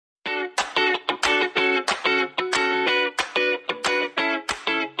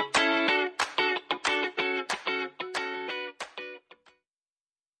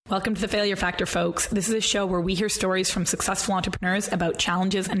Welcome to The Failure Factor, folks. This is a show where we hear stories from successful entrepreneurs about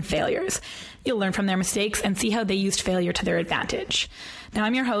challenges and failures. You'll learn from their mistakes and see how they used failure to their advantage. Now,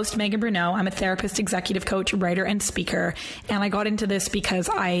 I'm your host, Megan Bruneau. I'm a therapist, executive coach, writer, and speaker. And I got into this because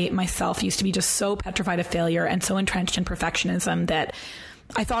I myself used to be just so petrified of failure and so entrenched in perfectionism that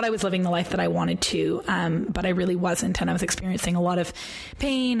I thought I was living the life that I wanted to, but I really wasn't. And I was experiencing a lot of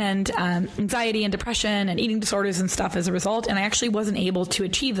pain and anxiety and depression and eating disorders and stuff as a result. And I actually wasn't able to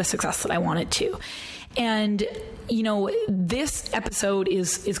achieve the success that I wanted to. And, you know, this episode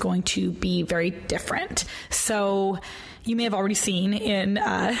is going to be very different. So you may have already seen in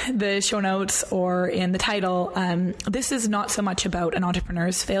the show notes or in the title, this is not so much about an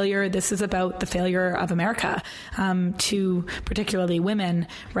entrepreneur's failure. This is about the failure of America, to particularly women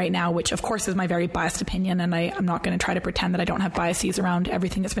right now, which of course is my very biased opinion. And I'm not going to try to pretend that I don't have biases around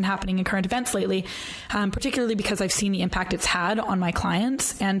everything that's been happening in current events lately, particularly because I've seen the impact it's had on my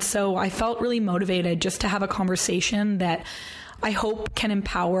clients. And so I felt really motivated just to have a conversation that I hope can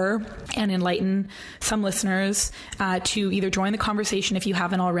empower and enlighten some listeners to either join the conversation if you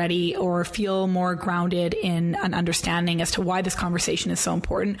haven't already, or feel more grounded in an understanding as to why this conversation is so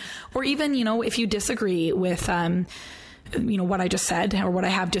important. Or even, you know, if you disagree with, you know, what I just said or what I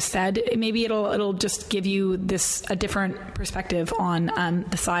have just said, maybe it'll just give you a different perspective on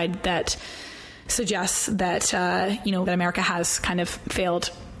the side that suggests that, you know, that America has kind of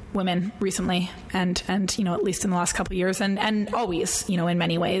failed women recently and, you know, at least in the last couple of years and always, you know, in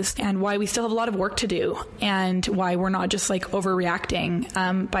many ways, and why we still have a lot of work to do and why we're not just like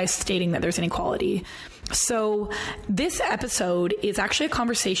overreacting by stating that there's inequality. So this episode is actually a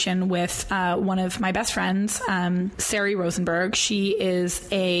conversation with one of my best friends, Sari Rosenberg. She is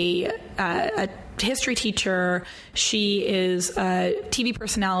a history teacher. She is a TV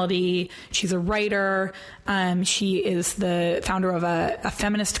personality. She's a writer. She is the founder of a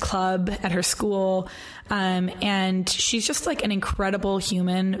feminist club at her school. And she's just like an incredible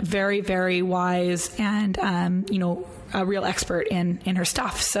human, very, very wise and, you know, a real expert in her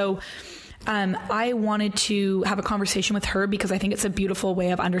stuff. So I wanted to have a conversation with her because I think it's a beautiful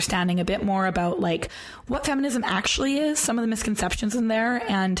way of understanding a bit more about like what feminism actually is, some of the misconceptions in there,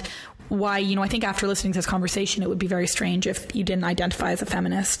 and why, you know, I think after listening to this conversation, it would be very strange if you didn't identify as a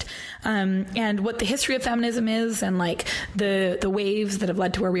feminist, and what the history of feminism is, and like the waves that have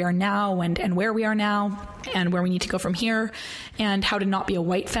led to where we are now and where we are now and where we need to go from here, and how to not be a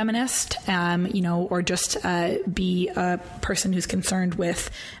white feminist, you know, or just be a person who's concerned with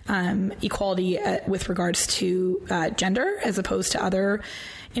equality with regards to gender as opposed to other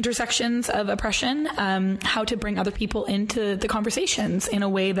intersections of oppression, how to bring other people into the conversations in a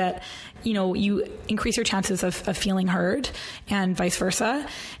way that, you know, you increase your chances of feeling heard and vice versa.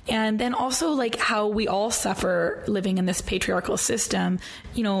 And then also like how we all suffer living in this patriarchal system,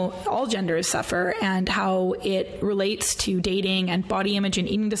 you know, all genders suffer, and how it relates to dating and body image and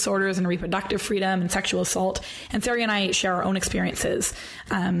eating disorders and reproductive freedom and sexual assault. And Sari and I share our own experiences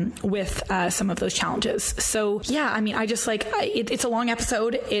with some of those challenges. So yeah, I mean, I just like, it's a long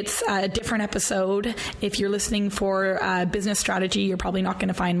episode. It's a different episode. If you're listening for business strategy, you're probably not going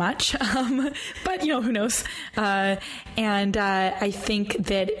to find much. But, you know, who knows? And I think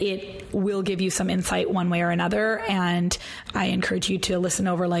that it will give you some insight one way or another. And I encourage you to listen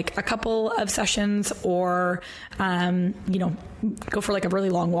over like a couple of sessions, or, you know, go for like a really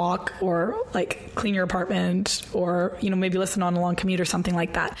long walk, or like clean your apartment, or, you know, maybe listen on a long commute or something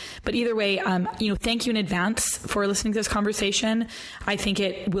like that. But either way, you know, thank you in advance for listening to this conversation. I think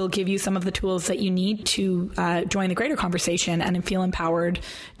it will give you some of the tools that you need to join the greater conversation and feel empowered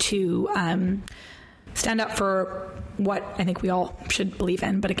to stand up for what I think we all should believe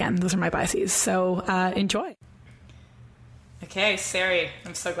in. But again, those are my biases. So enjoy. Okay, Sari,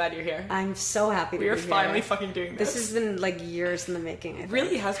 I'm so glad you're here. I'm so happy to be here. We're finally fucking doing this. This has been like years in the making, I think.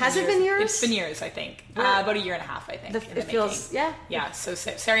 Really has been. Has it been years? It's been years, I think. About a year and a half, I think. It feels, yeah. Yeah, so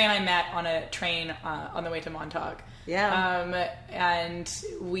Sari and I met on a train on the way to Montauk. Yeah. And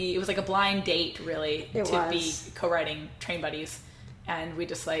it was like a blind date, really, to be co-writing train buddies. And we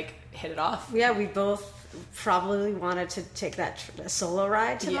just like hit it off. Yeah, we both probably wanted to take that solo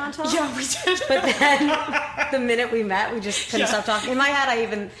ride to Montauk. Yeah, we did. But then the minute we met, we just couldn't stop talking. In my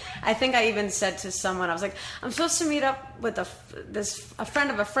head, I think I even said to someone, I was like, I'm supposed to meet up with a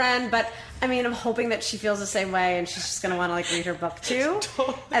friend of a friend, but I mean, I'm hoping that she feels the same way and she's just going to want to like read her book too.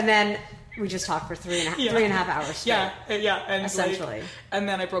 Totally. And then we just talked for three and a half hours straight. Yeah, and essentially. And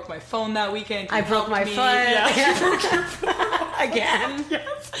then I broke my phone that weekend. I broke my foot. Yeah, you broke your foot. Again.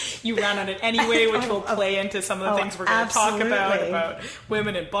 Yes. You ran on it anyway, which will play into some of the things we're going to talk about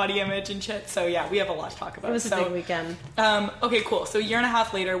women and body image and shit. So yeah, we have a lot to talk about. It was a big weekend. Okay, cool. So a year and a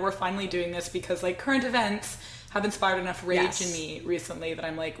half later, we're finally doing this because like current events have inspired enough rage in me recently that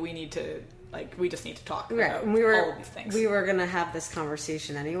I'm like, we just need to talk about all of these things. We were going to have this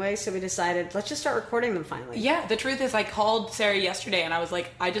conversation anyway, so we decided, let's just start recording them finally. Yeah, the truth is I called Sarah yesterday and I was like,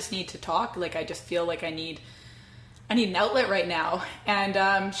 I just need to talk. Like, I just feel like I need an outlet right now.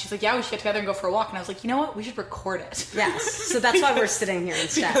 And she's like, yeah, we should get together and go for a walk. And I was like, you know what? We should record it. Yes. So that's why we're sitting here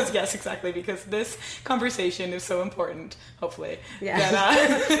instead. Yes, exactly. Because this conversation is so important, hopefully. Yeah.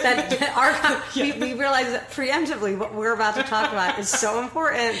 We realize that preemptively what we're about to talk about is so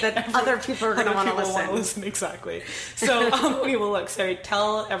important that other people are going to want to listen. Exactly. So, okay, well, look, Sari,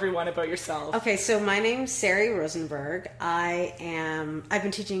 tell everyone about yourself. Okay, so my name's Sari Rosenberg. I've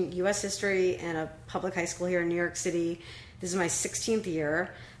been teaching U.S. history in a public high school here in New York City. This is my 16th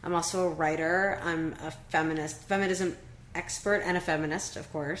year. I'm also a writer. I'm a feminism expert and a feminist,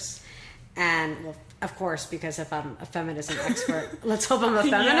 of course. And, well, of course, because if I'm a feminism expert, let's hope I'm a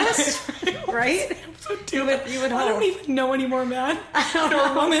feminist, right? You would hope. I don't even know anymore, man. I'm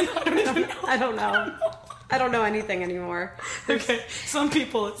a woman. I don't even know. I don't know. I don't know anything anymore. Okay. Some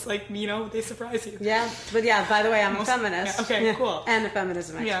people, it's like, they surprise you. Yeah. But yeah, by the way, I'm a feminist. Yeah, okay, cool. And a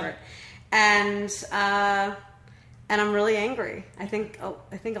feminism expert. Yeah. And I'm really angry. I think a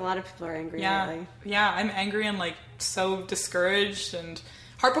lot of people are angry lately. Yeah, I'm angry and like so discouraged and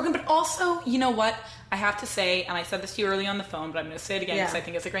heartbroken. But also, you know what? I have to say, and I said this to you early on the phone, but I'm going to say it again because I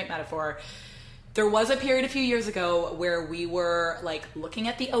think it's a great metaphor. There was a period a few years ago where we were like looking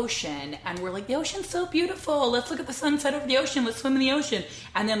at the ocean and we're like, the ocean's so beautiful. Let's look at the sunset over the ocean. Let's swim in the ocean.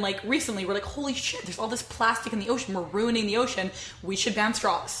 And then like recently we're like, holy shit, there's all this plastic in the ocean. We're ruining the ocean. We should ban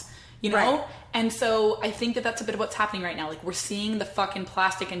straws. Right. And so I think that that's a bit of what's happening right now. Like, we're seeing the fucking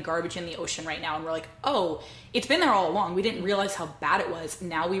plastic and garbage in the ocean right now, and we're like, oh, it's been there all along. We didn't realize how bad it was.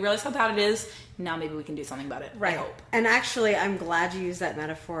 Now we realize how bad it is. Now maybe we can do something about it. Right. I hope. And actually, I'm glad you used that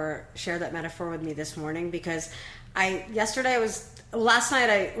metaphor, shared that metaphor with me this morning, because yesterday I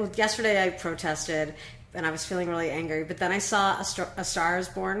protested, and I was feeling really angry, but then I saw A Star Is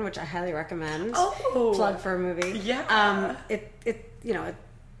Born, which I highly recommend. Oh. Plug for a movie. Yeah.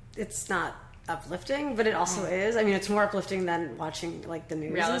 It's not uplifting, but it also is. I mean, it's more uplifting than watching like the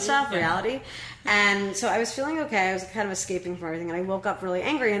news and stuff, reality. And so I was feeling okay. I was kind of escaping from everything, and I woke up really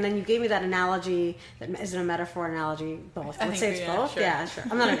angry. And then you gave me that analogy. Is it a metaphor analogy? Both. Let's say it's both. Sure. Yeah, sure.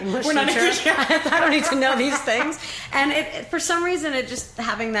 I'm not an English teacher. I don't need to know these things. And it for some reason, it just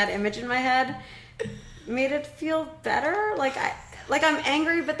having that image in my head made it feel better. Like I'm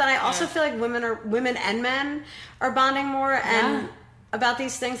angry, but then I also feel like women and men are bonding more and about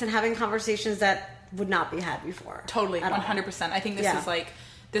these things and having conversations that would not be had before. Totally, 100%. I think this is like,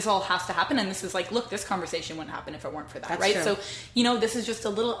 this all has to happen, and this is like, look, this conversation wouldn't happen if it weren't for that, right? True. So, this is just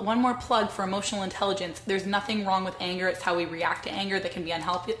one more plug for emotional intelligence. There's nothing wrong with anger. It's how we react to anger that can be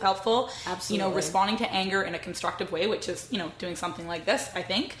helpful. Absolutely. Responding to anger in a constructive way, which is, doing something like this, I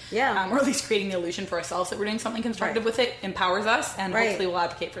think. Yeah. Or at least creating the illusion for ourselves that we're doing something constructive with it, empowers us, and hopefully will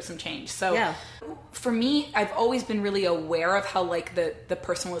advocate for some change. So, for me, I've always been really aware of how, like, the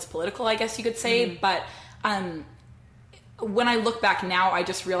personal is political, I guess you could say, but when I look back now, I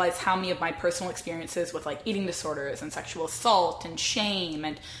just realize how many of my personal experiences with like eating disorders and sexual assault and shame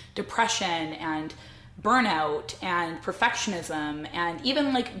and depression and burnout and perfectionism and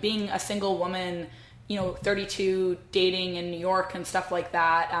even like being a single woman, 32, dating in New York and stuff like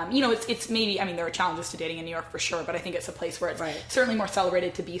that. It's maybe, there are challenges to dating in New York for sure, but I think it's a place where it's certainly more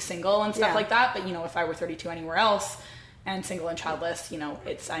celebrated to be single and stuff like that. But, if I were 32 anywhere else and single and childless,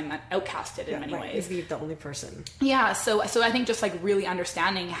 I'm outcasted in many ways. You'd be the only person. Yeah. So I think just like really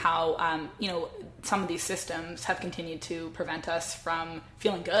understanding how, some of these systems have continued to prevent us from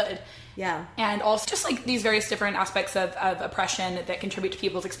feeling good. Yeah. And also just like these various different aspects of oppression that contribute to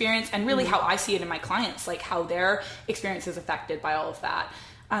people's experience, and really how I see it in my clients, like how their experience is affected by all of that.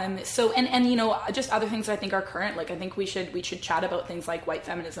 Just other things that I think are current. Like I think we should chat about things like white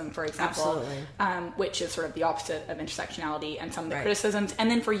feminism, for example, which is sort of the opposite of intersectionality and some of the criticisms. And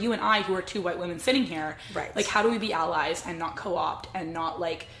then for you and I, who are two white women sitting here, like how do we be allies and not co-opt and not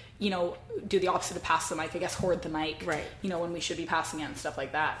like, do the opposite of pass the mic, I guess, hoard the mic, when we should be passing it and stuff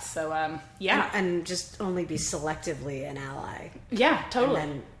like that. So, And just only be selectively an ally. Yeah, totally.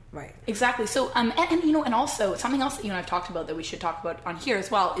 And then, right. Exactly. So, and also something else that you and I've talked about that we should talk about on here as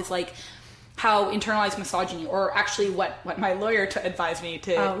well is like how internalized misogyny, or actually what my lawyer advised me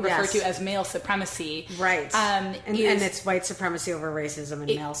to refer to as male supremacy. Right. And it's white supremacy over racism and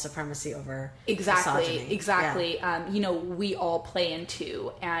male supremacy over misogyny. Exactly. Yeah. We all play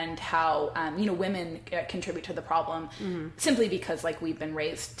into, and how, women contribute to the problem simply because, like, we've been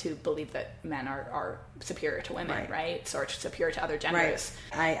raised to believe that men are superior to women, right? So, or superior to other genders.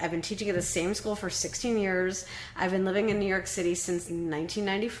 Right. I've been teaching at the same school for 16 years. I've been living in New York City since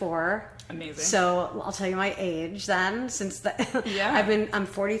 1994. Amazing. So I'll tell you my age then. I'm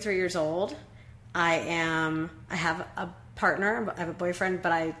 43 years old. I have a partner. I have a boyfriend,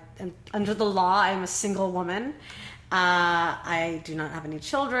 but under the law, I'm a single woman. I do not have any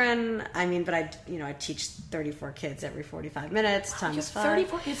children. But I teach 34 kids every 45 minutes. Times 5.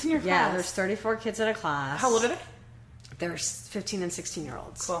 34 kids in your class? Yeah, there's 34 kids in a class. How old are they? They're 15 and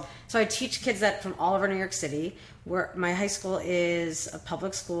 16-year-olds. Cool. So I teach kids that from all over New York City. Where my high school is a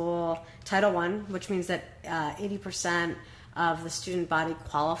public school, Title I, which means that 80% of the student body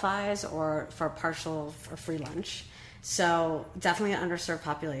qualifies or for partial or free lunch. So definitely an underserved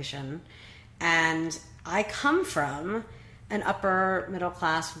population. And I come from an upper middle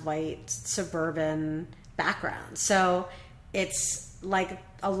class white suburban background. So it's like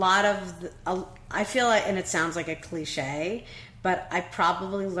a lot of I feel like, and it sounds like a cliche, but I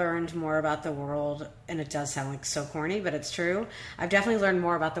probably learned more about the world, and it does sound like so corny, but it's true. I've definitely learned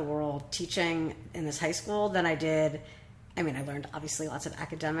more about the world teaching in this high school than I did. I learned obviously lots of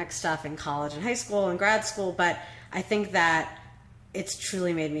academic stuff in college and high school and grad school, but I think that it's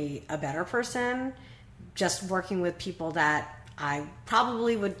truly made me a better person just working with people that I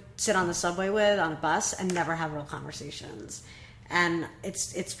probably would sit on the subway with, on a bus, and never have real conversations. And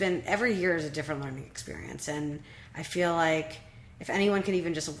it's been, every year is a different learning experience. And I feel like if anyone can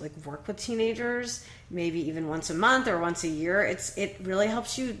even just like work with teenagers, maybe even once a month or once a year, it really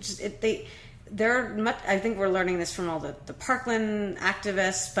helps you. I think we're learning this from all the Parkland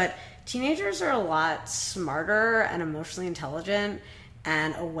activists, but teenagers are a lot smarter and emotionally intelligent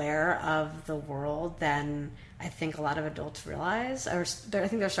and aware of the world than I think a lot of adults realize. I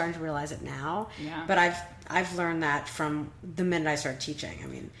think they're starting to realize it now. Yeah. But I've learned that from the minute I started teaching.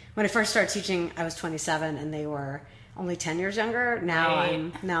 When I first started teaching, I was 27 and they were only 10 years younger. Now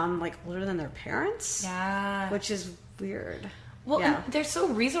I'm like older than their parents. Yeah. Which is weird. Well, and they're so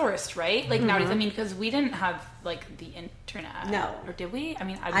resourced, right? Like nowadays, because we didn't have like the internet. No. Or did we?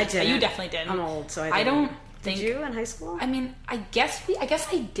 I did. You definitely didn't. I'm old, so I don't think. Did you in high school? I guess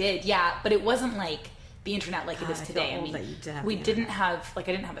I did, yeah, but it wasn't like the internet like it is today. I didn't have I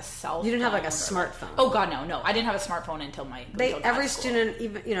didn't have a cell phone. You didn't have like a smartphone. Oh god, no. I didn't have a smartphone until every student,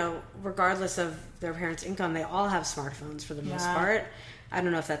 even regardless of their parents' income, they all have smartphones for the most part. I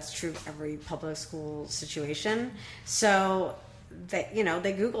don't know if that's true of every public school situation. So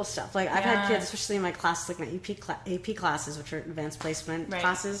they Google stuff. Like I've had kids, especially in my classes, like my AP classes, which are advanced placement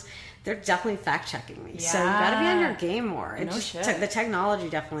classes. They're definitely fact checking me. So you got to be on your game more. The technology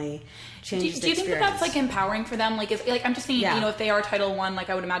definitely changes. Do you think that's like empowering for them? Like, I'm just thinking, if they are Title I, like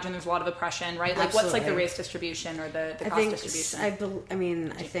I would imagine there's a lot of oppression, right? Like, what's like the race distribution or the cost distribution? I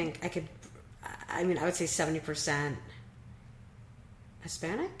would say 70%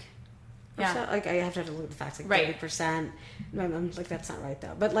 Hispanic. Yeah. So, like I have to look at the facts. Like 30%. I'm like that's not right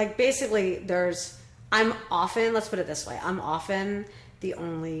though. But like basically, I'm often the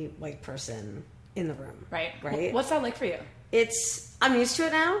only white person in the room. Right. Right. What's that like for you? I'm used to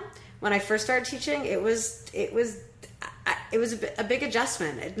it now. When I first started teaching, it was a big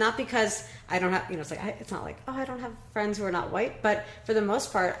adjustment. Not because I don't have, it's not like, oh, I don't have friends who are not white. But for the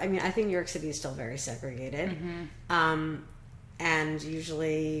most part, I think New York City is still very segregated. Mm-hmm. And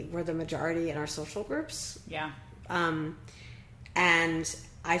usually we're the majority in our social groups. Yeah. And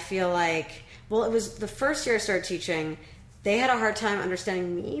I feel like, it was the first year I started teaching, they had a hard time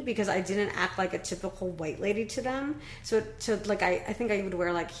understanding me because I didn't act like a typical white lady to them. So I think I would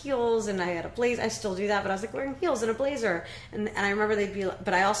wear like heels and I had a blazer. I still do that, but I was like wearing heels and a blazer. And I remember they'd be like,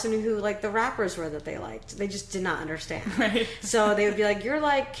 but I also knew who like the rappers were that they liked. They just did not understand. Right. So they would be like, you're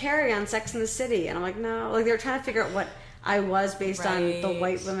like Carrie on Sex and the City. And I'm like, no. Like they were trying to figure out what I was based on the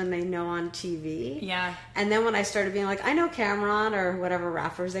white women they know on TV. Yeah. And then when I started being like, I know Cameron or whatever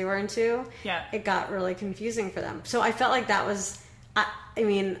rappers they were into, it got really confusing for them. So I felt like that was,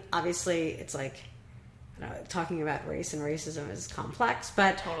 obviously it's like, talking about race and racism is complex,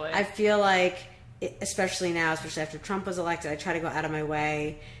 but totally. I feel like, especially now, especially after Trump was elected, I try to go out of my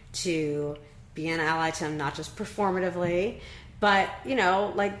way to be an ally to him, not just performatively, but,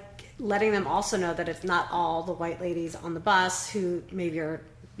 letting them also know that it's not all the white ladies on the bus who maybe are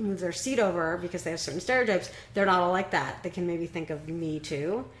move their seat over because they have certain stereotypes, they're not all like that. They can maybe think of me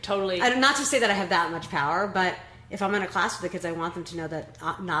too. Totally. Not to say that I have that much power, but if I'm in a class with the kids, I want them to know that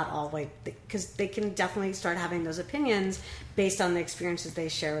not all white, because they can definitely start having those opinions based on the experiences they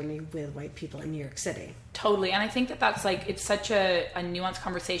share with me with white people in New York City. Totally. And I think that that's like, it's such a nuanced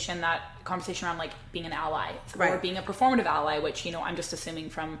conversation around like being an ally or being a performative ally, which, you know, I'm just assuming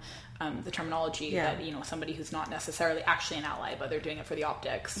from the terminology that, you know, somebody who's not necessarily actually an ally, but they're doing it for the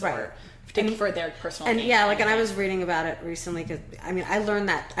optics or for their personal gain. And I was reading about it recently because, I mean,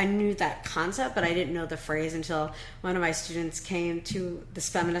 I knew that concept, but I didn't know the phrase until one of my students came to this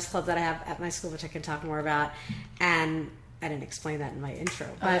feminist club that I have at my school, which I can talk more about, and I didn't explain that in my intro,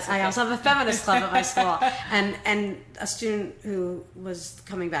 but I also have a feminist club at my school, and a student who was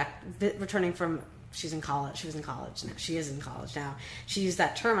coming back, returning from, she was in college now, she is in college now, she used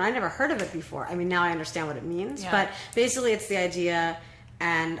that term, and I never heard of it before. I mean, now I understand what it means, but basically it's the idea,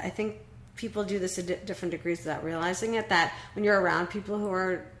 and I think people do this at different degrees without realizing it, that when you're around people who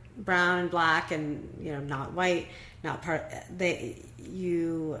are brown and black and, you know, not white, not part,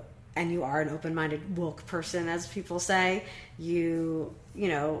 and you are an open-minded woke person, as people say, you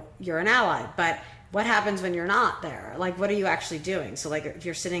know, you're an ally. But what happens when you're not there? Like, what are you actually doing? So, like, if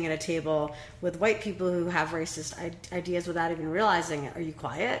you're sitting at a table with white people who have racist ideas without even realizing it, are you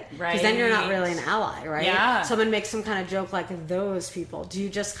quiet? Right. Because then you're not really an ally, right? Yeah. Someone makes some kind of joke like those people. Do you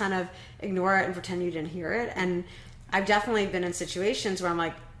just kind of ignore it and pretend you didn't hear it? And I've definitely been in situations where I'm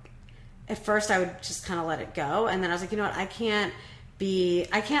like, at first I would just kind of let it go. And then I was like, you know what, I can't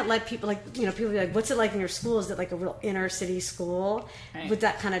let people, like, you know, people be like, what's it like in your school? Is it like a real inner city school with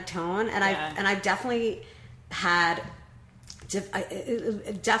that kind of tone? And I've definitely had,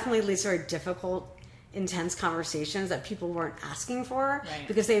 it definitely leads to very difficult, intense conversations that people weren't asking for,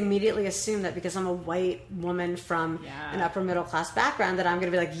 because they immediately assume that because I'm a white woman from an upper middle class background that I'm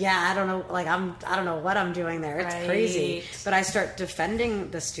going to be like, I don't know what I'm doing there. It's crazy. But I start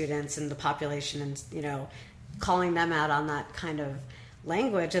defending the students and the population and, you know, calling them out on that kind of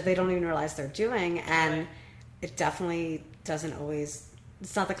language that they don't even realize they're doing, and it definitely doesn't always,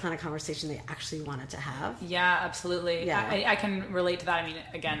 it's not the kind of conversation they actually wanted to have. Yeah, absolutely. I can relate to that. I mean,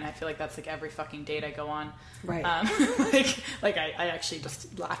 again, I feel like that's like every fucking date I go on. Right. Like I actually just,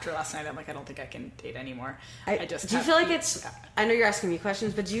 after last night, I'm like, I don't think I can date anymore. Do you feel like it's, I know you're asking me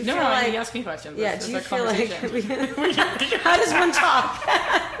questions, but do you feel like... No, ask me questions. Yeah, do you feel like... How does one talk?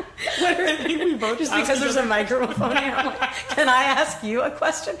 I think we both just because there's a microphone here. I'm like, can I ask you a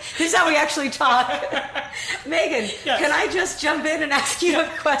question? This is how we actually talk. Megan, can I just jump in and ask you a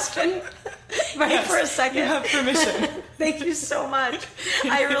question? For a second. You have permission. Thank you so much.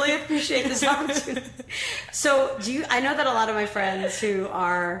 I really appreciate this opportunity. So I know that a lot of my friends who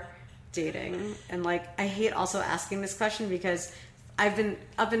are dating, and like, I hate also asking this question because I've been,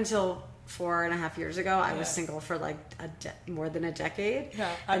 up until 4.5 years ago, I was single for like more than a decade.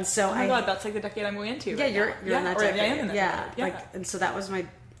 Yeah. And so oh my God, that's like the decade I'm going into. Yeah, you're in that decade. I am in that decade. Like, and so that was my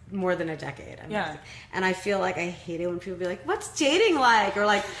more than a decade. And I feel like I hate it when people be like, what's dating like? Or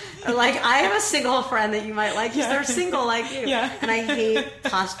like I have a single friend that you might like because they're single like you. Yeah. And I hate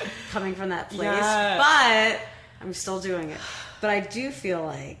coming from that place. Yeah. But I'm still doing it. But I do feel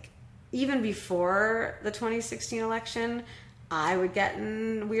like even before the 2016 election, I would get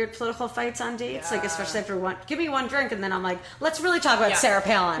in weird political fights on dates, like especially after give me one drink, and then I'm like, let's really talk about Sarah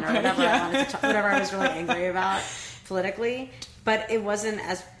Palin or whatever I wanted to whatever I was really angry about politically. But it wasn't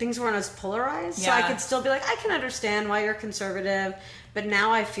things weren't as polarized, so I could still be like, I can understand why you're conservative. But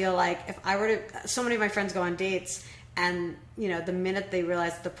now I feel like if I were to, so many of my friends go on dates, and you know, the minute they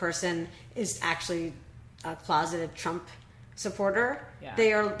realize the person is actually a closeted Trump supporter,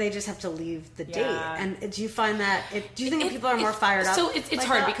 they just have to leave the date. And do you find that? Do you think people are more fired up? So it's like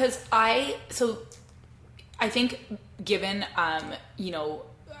hard that? Because I think given you know,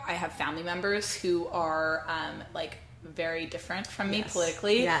 I have family members who are like very different from me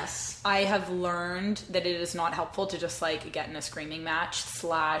politically. Yes, I have learned that it is not helpful to just like get in a screaming match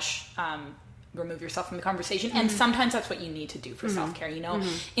 / remove yourself from the conversation. And sometimes that's what you need to do for self-care, you know.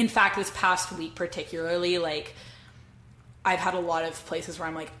 In fact, this past week particularly, like, I've had a lot of places where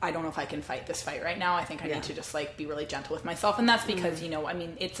I'm like, I don't know if I can fight this fight right now. I think I need to just like be really gentle with myself. And that's because, you know, I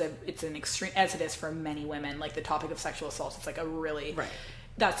mean, it's an extreme, as it is for many women, like the topic of sexual assault, it's like a really,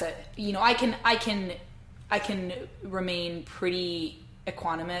 that's a, you know, I can remain pretty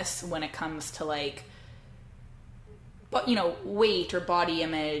equanimous when it comes to like, but you know, weight or body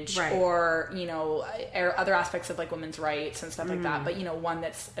image or, you know, or other aspects of like women's rights and stuff like that. But, you know, one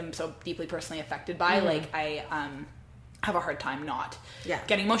that's I'm so deeply personally affected by, like I, have a hard time not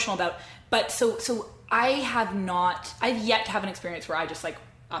getting emotional about. But so I've yet to have an experience where I just like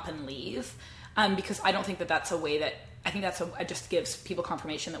up and leave, because I don't think that that's a way that, I think that's it just gives people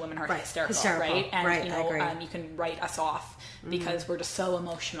confirmation that women are hysterical, right? And you know, you can write us off because we're just so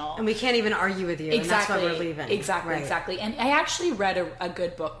emotional, and we can't even argue with you. Exactly, and that's why we're leaving. Exactly. And I actually read a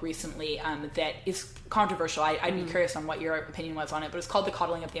good book recently that is controversial. I'd be curious on what your opinion was on it, but it's called The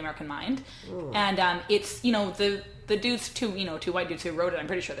Coddling of the American Mind. Ooh. And it's, you know, the dudes, two white dudes who wrote it. I'm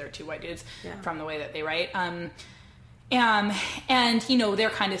pretty sure they're two white dudes from the way that they write. And you know, they're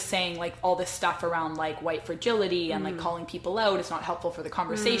kind of saying like all this stuff around like white fragility and like calling people out is not helpful for the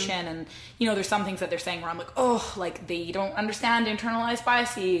conversation. And you know, there's some things that they're saying where I'm like, oh, like they don't understand internalized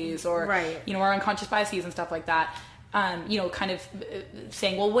biases or you know, our unconscious biases and stuff like that. You know, kind of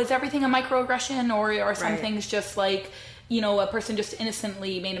saying, well, was everything a microaggression or some things just like, you know, a person just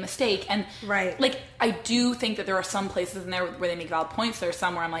innocently made a mistake. And like, I do think that there are some places in there where they make valid points. There are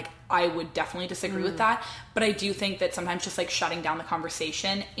some where I'm like, I would definitely disagree with that. But I do think that sometimes just like shutting down the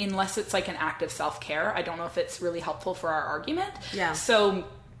conversation, unless it's like an act of self-care, I don't know if it's really helpful for our argument. Yeah. So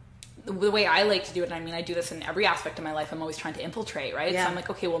the way I like to do it, and I mean, I do this in every aspect of my life, I'm always trying to infiltrate, right? Yeah. So I'm like,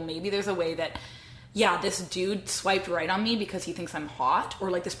 okay, well, maybe there's a way that, yeah, this dude swiped right on me because he thinks I'm hot,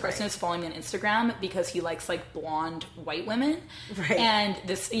 or like this person is following me on Instagram because he likes like blonde white women, and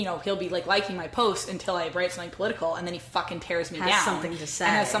this, you know, he'll be like liking my post until I write something political, and then he fucking tears me down. Has something to say.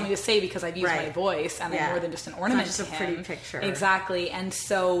 And has something to say because I've used my voice, and I'm more than just an ornament to him. It's not just a pretty picture. Exactly. And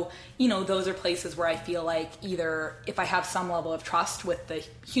so, you know, those are places where I feel like either if I have some level of trust with the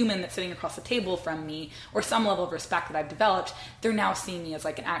human that's sitting across the table from me, or some level of respect that I've developed, they're now seeing me as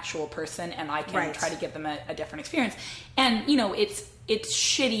like an actual person, and I can try to give them a different experience. And you know, it's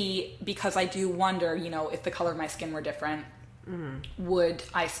shitty because I do wonder, you know, if the color of my skin were different, would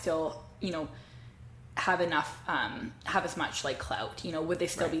I still, you know, have enough, have as much like clout, you know, would they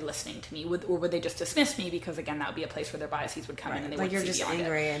still be listening to me, or would they just dismiss me because again, that would be a place where their biases would come in, and they would you're just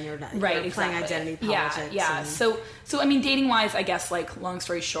angry and you're not you're playing identity politics. And... So I mean, dating wise, I guess, like, long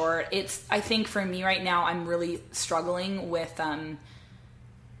story short, it's, I think for me right now, I'm really struggling with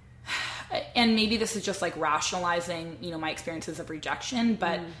and maybe this is just like rationalizing, you know, my experiences of rejection,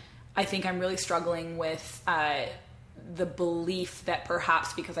 but I think I'm really struggling with the belief that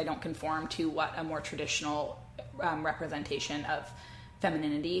perhaps because I don't conform to what a more traditional representation of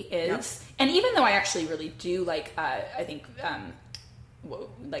femininity is, and even though I actually really do, like, I think,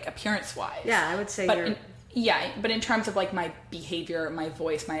 like, appearance-wise. Yeah, I would say but in terms of, like, my behavior, my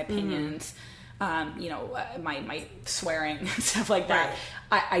voice, my opinions, you know, my swearing and stuff like that.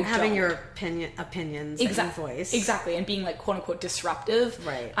 I having don't. Your opinions and your voice. Exactly. And being like quote unquote disruptive.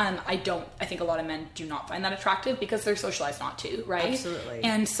 Right. I think a lot of men do not find that attractive because they're socialized not to, right? Absolutely.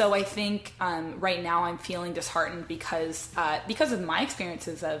 And so I think right now I'm feeling disheartened because of my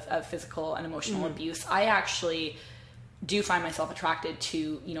experiences of physical and emotional abuse. I actually do find myself attracted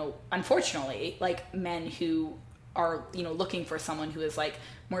to, you know, unfortunately, like, men who are, you know, looking for someone who is like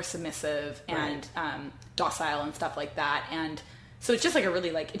more submissive and docile and stuff like that. And so it's just like a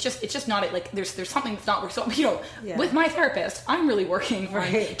really, like, it's just not like there's something that's not, so, you know, with my therapist, I'm really working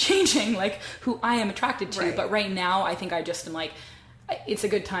on changing like who I am attracted to. But right now I think I just am like, it's a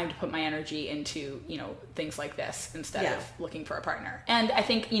good time to put my energy into, you know, things like this instead of looking for a partner. And I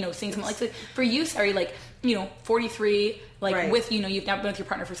think, you know, seeing something like, for you, Sari, like, you know, 43, like with, you know, you've now been with your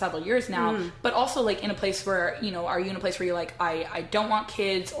partner for several years now, but also like in a place where, you know, are you in a place where you're like, I don't want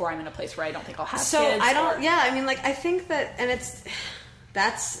kids, or I'm in a place where I don't think I'll have kids? So I don't, I mean, like, I think that, and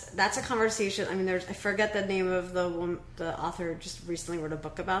that's a conversation. I mean, I forget the name of the author just recently wrote a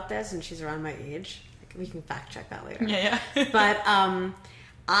book about this, and she's around my age. We can fact check that later. Yeah. But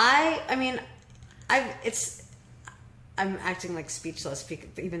I mean, I'm acting like speechless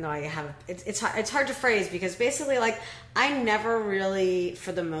even though I have it's hard to phrase, because basically, like, I never really,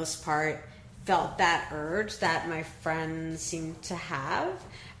 for the most part, felt that urge that my friends seem to have,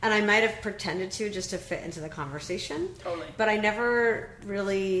 and I might have pretended to just to fit into the conversation. Totally. But I never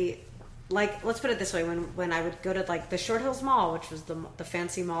really. Like, let's put it this way, when I would go to, like, the Short Hills Mall, which was the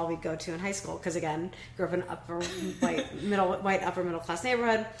fancy mall we'd go to in high school, because, again, grew up in an upper middle class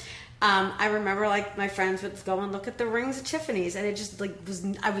neighborhood, I remember, like, my friends would go and look at the rings at Tiffany's, and it just, like,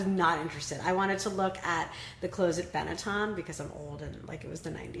 I was not interested. I wanted to look at the clothes at Benetton, because I'm old and, like, it was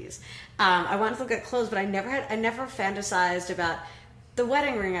the 90s. I wanted to look at clothes, but I never fantasized about the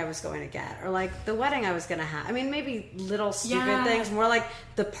wedding ring I was going to get, or like the wedding I was going to have. I mean, maybe little stupid things, more like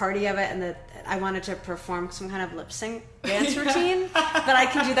the party of it, and I wanted to perform some kind of lip sync dance routine, but I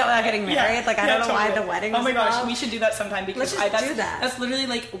can do that without getting married. Like, I don't know why the wedding was gosh, we should do that sometime, because let's just do that. That's literally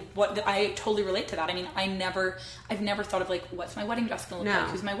like what I totally relate to that. I mean, I've never thought of like, what's my wedding dress going to look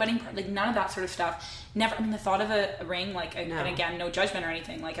like? Who's my wedding like none of that sort of stuff. Never. I mean, the thought of a ring, like, and again, no judgment or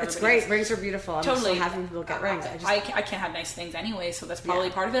anything. Like, it's great. Rings are beautiful. I'm totally so having people get rings. I can't have nice things anyway, so that's probably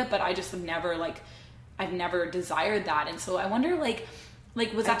part of it. But I just have never I've never desired that, and so I wonder like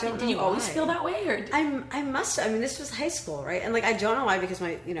was that? Did you always feel that way, or I must. I mean, this was high school, right? And like, I don't know why, because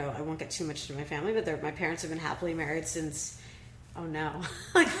I won't get too much to my family, but my parents have been happily married since. Oh no,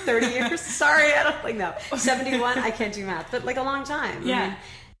 like 30 years. Sorry, I don't 71. I can't do math, but like a long time. Yeah. I mean,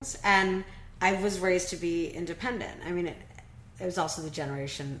 and I was raised to be independent. I mean, it was also the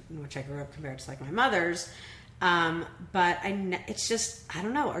generation in which I grew up compared to like my mother's. But it's just, I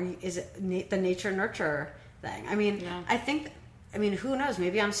don't know. Is it the nature nurture thing? I mean, I mean, who knows?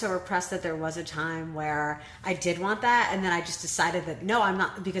 Maybe I'm so repressed that there was a time where I did want that, and then I just decided that no, I'm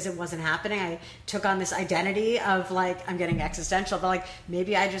not, because it wasn't happening. I took on this identity of like, I'm getting existential, but like,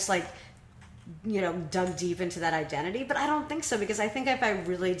 maybe I just like, dug deep into that identity. But I don't think so, because I think if I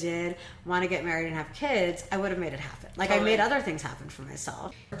really did want to get married and have kids, I would have made it happen. Like, totally. I made other things happen for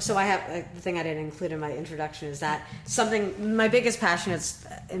myself. So I have, the thing I didn't include in my introduction is that my biggest passion is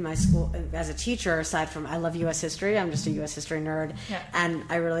in my school as a teacher, aside from I love U.S. history. I'm just a U.S. history nerd. Yeah. And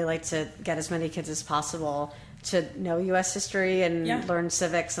I really like to get as many kids as possible to know U.S. history and learn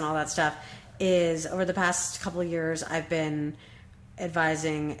civics and all that stuff. Is over the past couple of years, I've been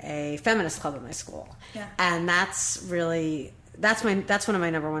advising a feminist club at my school. Yeah. And that's one of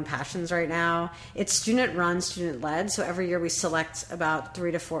my number one passions right now. It's student run, student led. So every year we select about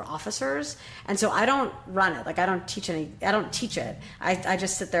 3 to 4 officers. And so I don't run it. Like, I don't teach it. I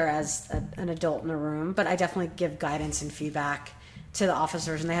just sit there as an adult in the room, but I definitely give guidance and feedback to the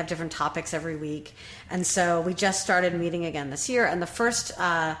officers, and they have different topics every week. And so we just started meeting again this year, and the first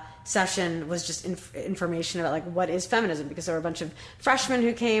session was just information about like what is feminism, because there were a bunch of freshmen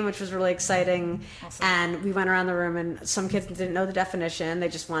who came, which was really exciting. Awesome. And we went around the room, and some kids didn't know the definition, they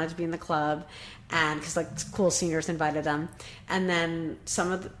just wanted to be in the club, and because like cool seniors invited them, and then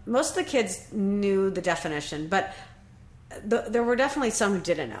most of the kids knew the definition, but there were definitely some who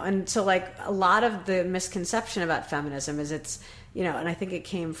didn't know. And so like a lot of the misconception about feminism is it's and I think it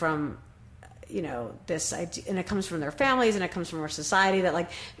came from this idea, and it comes from their families, and it comes from our society, that like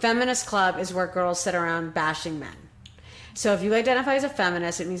feminist club is where girls sit around bashing men. So if you identify as a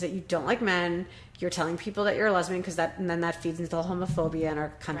feminist, it means that you don't like men. You're telling people that you're a lesbian, and then that feeds into the homophobia in our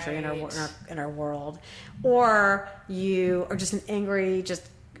country, right, in our world. Or you are just an angry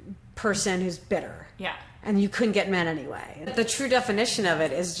person who's bitter. Yeah. And you couldn't get men anyway. The true definition of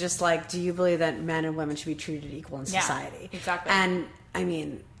it is just like, do you believe that men and women should be treated equal in society? Exactly. And I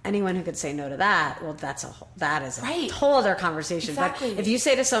mean, anyone who could say no to that, well, that is a whole other conversation. Exactly. But if you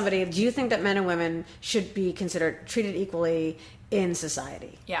say to somebody, do you think that men and women should be treated equally in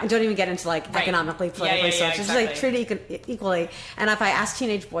society? Yeah. And don't even get into like economically, politically, socially. Just like treated equally. And if I ask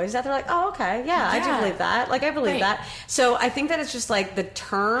teenage boys that, they're like, oh, okay, I do believe that. Like, I believe that. So I think that it's just like the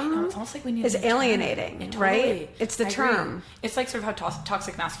term it's almost like we need is alienating, right? It's the term. It's like sort of how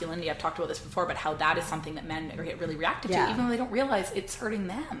toxic masculinity, I've talked about this before, but how that is something that men really reactive to, even though they don't realize it's hurting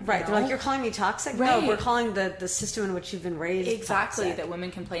them. Right. They're like, you're calling me toxic? Right. No, we're calling the system in which you've been raised exactly toxic. That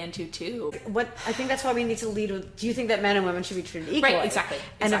women can play into too. I think that's why we need to lead with, do you think that men and women should be treated equally? Right, exactly.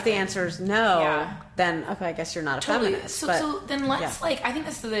 And if the answer is no, then okay, I guess you're not a feminist. So then let's I think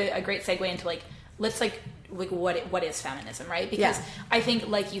this is a great segue into let's what is feminism, right? Because I think,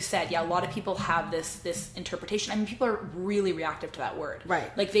 like you said, a lot of people have this interpretation. I mean, people are really reactive to that word,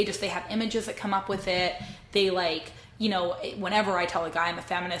 right? Like they have images that come up with it. They whenever I tell a guy I'm a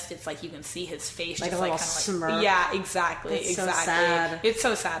feminist, it's like you can see his face like just a little smirk. Yeah, exactly. It's so sad. It's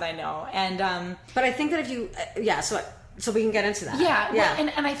so sad, I know. And but I think that if you so we can get into that. Yeah.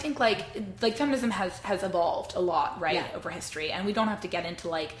 Well, and I think like feminism has evolved a lot, right, over history, and we don't have to get into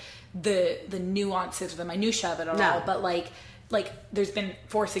like the nuances or the minutiae of it all, but like there's been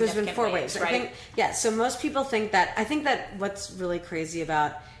four significant ways, right? I think, so most people think that, I think that what's really crazy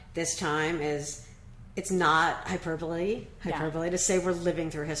about this time is it's not hyperbole to say we're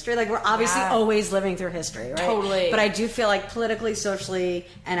living through history. Like, we're obviously always living through history, right? Totally. But I do feel like politically, socially,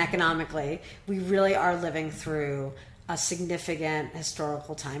 and economically, we really are living through a significant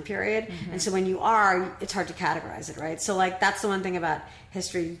historical time period. And so when you are, it's hard to categorize it, right? So like, that's the one thing about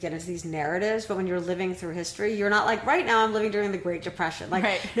history, you get into these narratives, but when you're living through history, you're not like, right now I'm living during the Great Depression.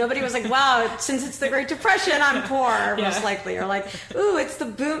 Like nobody was like, wow, since it's the Great Depression, I'm poor, most likely. Or like, ooh, it's the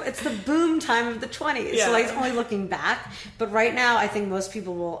boom time of the 20s. So like, it's only looking back. But right now, I think most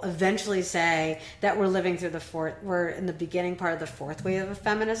people will eventually say that we're living through we're in the beginning part of the fourth wave of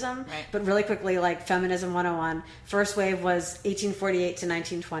feminism. But really quickly, like Feminism 101, first wave was 1848 to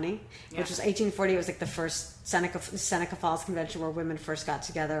 1920, which was 1840. It was like the first Seneca Falls Convention where women first got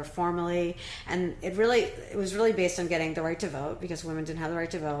together formally, and it was really based on getting the right to vote, because women didn't have the right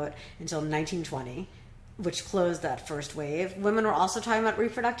to vote until 1920, which closed that first wave. Women were also talking about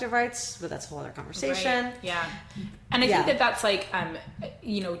reproductive rights, but that's a whole other conversation. And I think that's like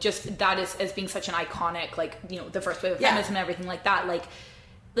just that is as being such an iconic, like, the first wave of feminism and everything like that,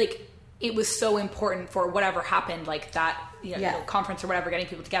 like it was so important for whatever happened, like that conference or whatever, getting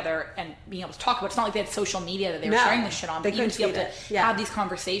people together and being able to talk about it. It's not like they had social media that they were sharing this shit on, but even to be able to have these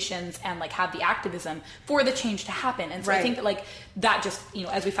conversations and like have the activism for the change to happen. And so I think that like that just,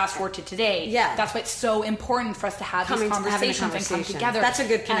 as we fast forward to today, that's why it's so important for us to have these conversations and come together. That's a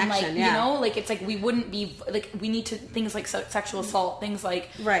good connection. And like, it's like we wouldn't be like, we need to, things like sexual assault, things like,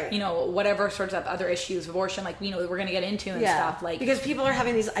 whatever sorts of other issues, abortion, like, we're going to get into and stuff, like, because people are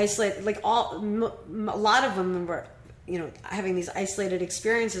having these isolated, like a lot of women were having these isolated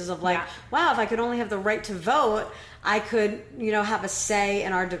experiences of like, wow, if I could only have the right to vote, I could, have a say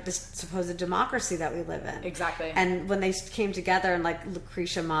in this supposed democracy that we live in. Exactly. And when they came together, and like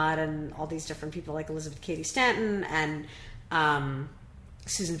Lucretia Mott and all these different people, like Elizabeth Cady Stanton and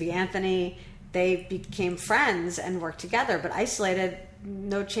Susan B. Anthony, they became friends and worked together, but isolated,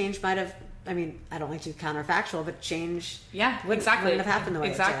 no change might have. I mean, I don't like to be counterfactual, but change wouldn't have happened the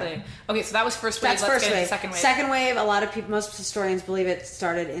way it did. Okay, so that was first wave. That's Let's first get wave. into second wave. Second wave, a lot of people, most historians believe it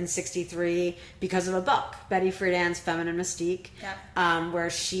started in 1963 because of a book, Betty Friedan's Feminine Mystique,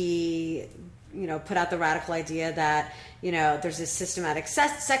 where she, put out the radical idea that, there's this systematic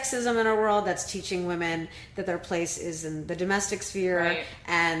sexism in our world that's teaching women that their place is in the domestic sphere,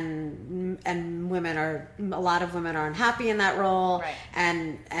 and a lot of women are unhappy in that role,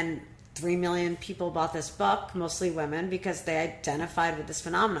 and 3 million people bought this book, mostly women, because they identified with this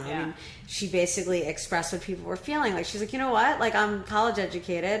phenomenon. I mean, she basically expressed what people were feeling. Like, she's like, you know what? Like, I'm college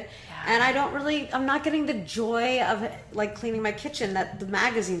educated, and I'm not getting the joy of like cleaning my kitchen that the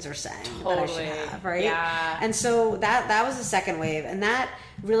magazines are saying that I should have, right? Yeah. And so that was the second wave, and that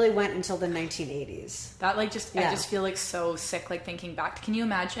really went until the 1980s. That like just I just feel like so sick, like thinking back. Can you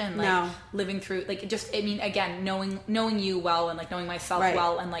imagine like living through like just, I mean, again, knowing you well and like knowing myself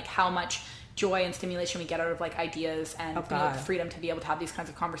well, and like how much joy and stimulation we get out of like ideas and freedom to be able to have these kinds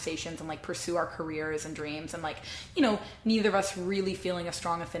of conversations and like pursue our careers and dreams, and like neither of us really feeling a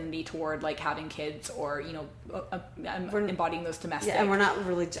strong affinity toward like having kids or we're embodying those domestic. Yeah, and we're not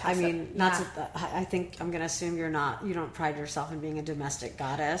really. I mean, I think I'm going to assume you don't pride yourself in being a domestic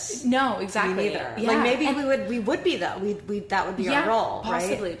goddess. No, exactly. Me neither. Yeah. Like maybe we would be though. That would be our role,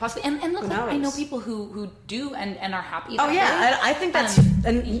 possibly, right? Possibly. And look, like, I know people who do and are happy. Oh yeah, I think that's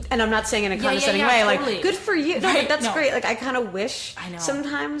and I'm not saying in a condescending way, totally. Like good for you. No, that's great. Like I kind of wish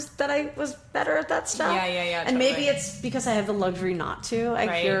sometimes that I was better at that stuff. Yeah. And maybe it's because I have the luxury not to.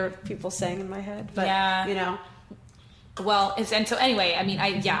 I hear people saying in my head, but Well, and so anyway, I mean,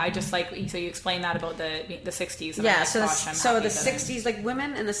 I just like, so you explained that about the 60s. And so the 60s, like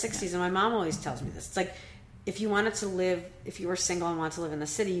women in the 60s, and my mom always tells me this. It's like if you were single and wanted to live in the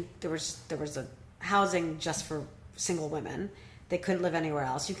city, there was a housing just for single women. They couldn't live anywhere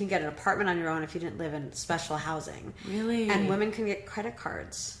else. You can get an apartment on your own if you didn't live in special housing. Really? And women can get credit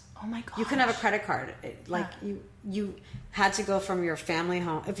cards. Oh my god! You can have a credit card. You had to go from your family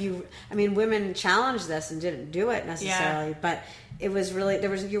home. Women challenged this and didn't do it necessarily, but it was really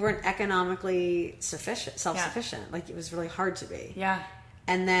you weren't economically self-sufficient. Like it was really hard to be. Yeah.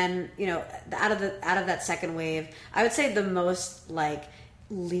 And then out of that second wave, I would say the most like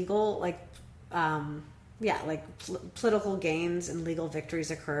legal political gains and legal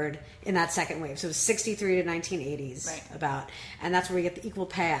victories occurred in that second wave. So it was 63 to 1980s and that's where we get the Equal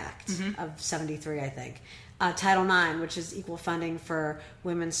Pay Act of 73, I think. Title IX, which is equal funding for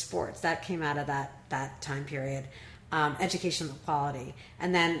women's sports, that came out of that time period. Educational equality.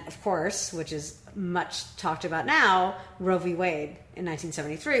 And then, of course, which is much talked about now, Roe v. Wade in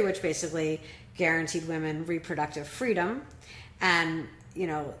 1973, which basically guaranteed women reproductive freedom. And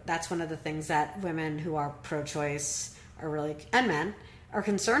that's one of the things that women who are pro-choice and men are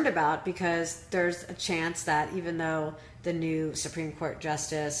concerned about, because there's a chance that even though the new Supreme Court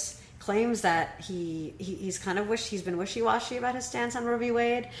Justice claims that he's kind of he's been wishy-washy about his stance on Roe v.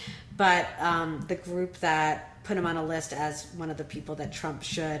 Wade, but the group that put him on a list as one of the people that Trump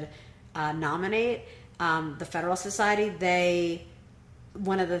should nominate, the Federalist Society,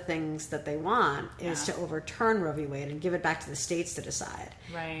 one of the things that they want is to overturn Roe v. Wade and give it back to the states to decide.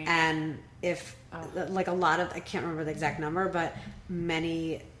 Right. And if like a lot of, I can't remember the exact number, but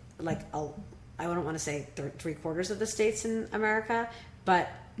many, I don't want to say 3/4 of the states in America, but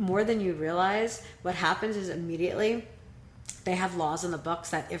more than you realize, what happens is immediately they have laws in the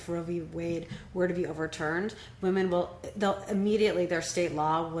books that if Roe v. Wade were to be overturned, they'll immediately, their state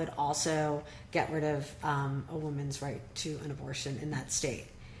law would also get rid of a woman's right to an abortion in that state.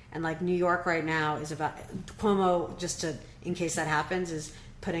 And like New York right now is about, Cuomo, in case that happens, is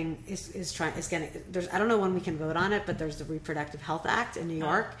getting, I don't know when we can vote on it, but there's the Reproductive Health Act in New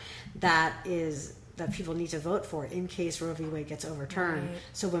York that people need to vote for in case Roe v. Wade gets overturned,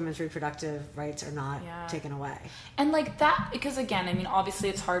 so women's reproductive rights are not taken away. And like that, because again, I mean, obviously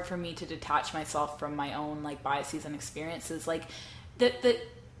it's hard for me to detach myself from my own like biases and experiences. Like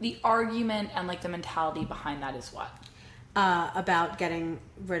the argument and like the mentality behind that is what? About getting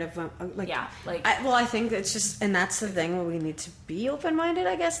rid of I think it's just, and that's the thing where we need to be open-minded,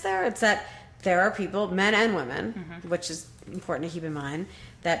 I guess. It's that there are people, men and women, which is important to keep in mind,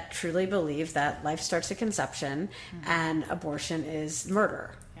 that truly believe that life starts at conception and abortion is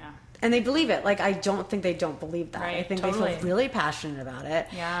murder. Yeah. And they believe it. Like, I don't think they don't believe that. Right, I think they feel really passionate about it.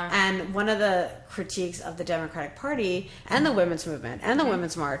 Yeah. And one of the critiques of the Democratic Party and the women's movement and the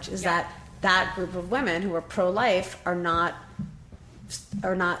Women's March is that group of women who are pro-life aren't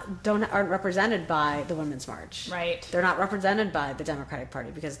represented by the Women's March. Right. They're not represented by the Democratic Party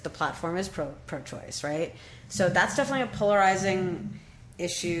because the platform is pro-choice, right? So that's definitely a polarizing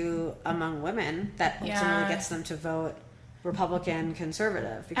issue among women that ultimately gets them to vote Republican,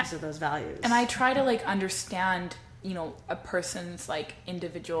 conservative because of those values. And I try to like understand, a person's like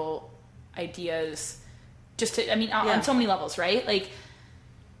individual ideas on so many levels, right? Like,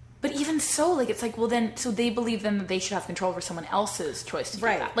 but even so, like, it's like, well, then, so they believe then that they should have control over someone else's choice to do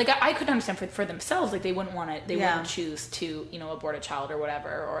that. Like, I could understand for themselves, like, they wouldn't want to, wouldn't choose to, abort a child or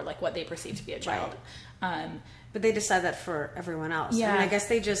whatever, or like what they perceive to be a child. But they decide that for everyone else. Yeah. I mean, I guess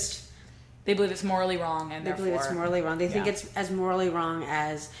they believe it's morally wrong, and they believe it's morally wrong. They think it's as morally wrong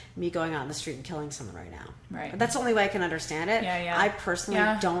as me going out in the street and killing someone right now. Right. That's the only way I can understand it. Yeah. I personally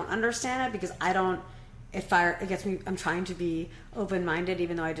don't understand it because I don't. It gets me. I'm trying to be open-minded,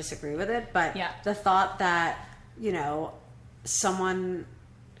 even though I disagree with it. But the thought that someone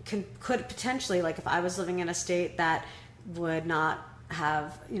could potentially, like, if I was living in a state that would not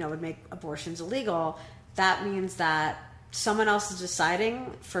have, would make abortions illegal, that means that someone else is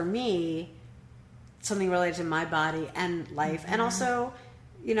deciding for me something related to my body and life, and also,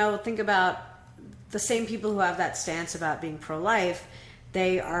 think about the same people who have that stance about being pro-life.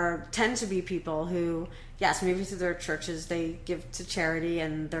 They tend to be people who, yes, maybe through their churches they give to charity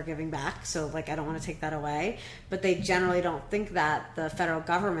and they're giving back. So, like, I don't want to take that away. But they generally don't think that the federal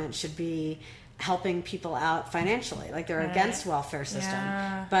government should be helping people out financially. Like, they're against welfare system.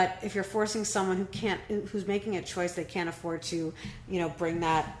 Yeah. But if you're forcing someone who's making a choice they can't afford to, bring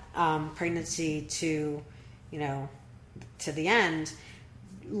that pregnancy to, to the end,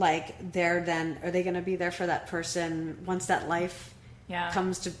 like, are they going to be there for that person once that life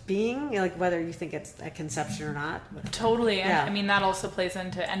comes to being, like, whether you think it's a conception or not? Totally. And I mean, that also plays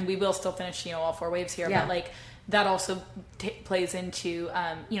into, and we will still finish, all four waves here, but like, that also plays into,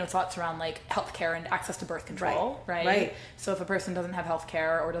 thoughts around like healthcare and access to birth control, right? So if a person doesn't have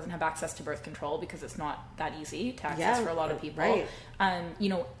healthcare or doesn't have access to birth control because it's not that easy to access for a lot of people, and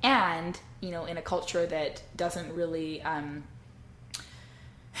in a culture that doesn't really,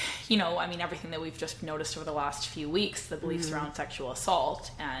 everything that we've just noticed over the last few weeks, the beliefs around sexual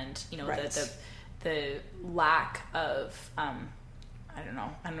assault and, the lack of, I don't know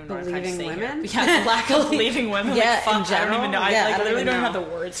believing women? The lack of believing women. In general. I don't even know. I literally don't have the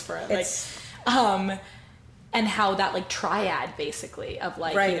words for it. And how that, like, triad, basically, of,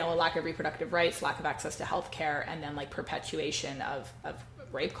 like, a lack of reproductive rights, lack of access to healthcare, and then, like, perpetuation of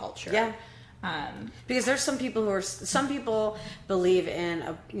rape culture. Yeah. Because there's some people believe in,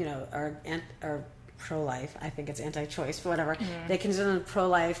 are pro-life. I think it's anti-choice, but whatever. They consider them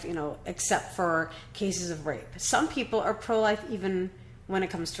pro-life, except for cases of rape. Some people are pro-life even when it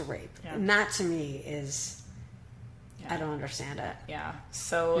comes to rape. Yeah. And that, to me, is I don't understand it. Yeah.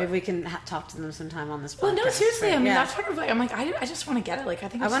 So maybe we can talk to them sometime on this podcast. Well, no, seriously. Right? I mean, that's part of like, I'm like, I just want to get it. Like, I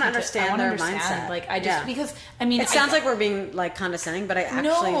think I want to understand their mindset. Like, I just, because, I mean, it sounds like we're being like condescending, but I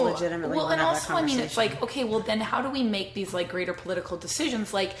actually legitimately want to have that conversation. I mean, it's like, okay, well then how do we make these like greater political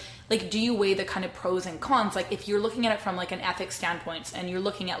decisions? Like, do you weigh the kind of pros and cons? Like, if you're looking at it from like an ethics standpoint, and you're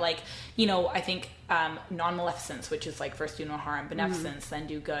looking at like, you know, I think non-maleficence, which is like first do no harm, beneficence, then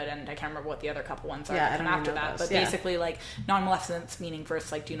do good, and I can't remember what the other couple ones are that come after that. But basically, like non-maleficence meaning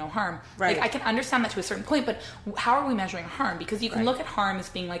first like do no harm. Right. Like, I can understand that to a certain point, but how are we measuring harm? Because you can look at harm as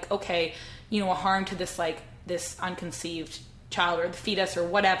being like, okay, you know, a harm to this like this unconceived child or the fetus or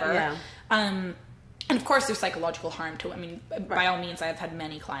whatever. Yeah. And of course, there's psychological harm to it. I mean, by all means, I've had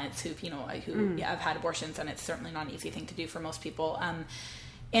many clients who've, you know, have had abortions, and it's certainly not an easy thing to do for most people.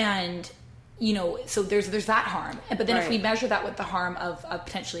 And you know, so there's that harm. But then if we measure that with the harm of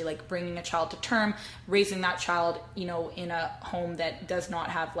potentially like bringing a child to term, raising that child, you know, in a home that does not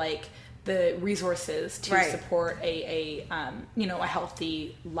have like the resources to support a you know, a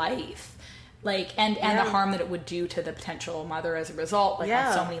healthy life. Like, and the harm that it would do to the potential mother as a result, like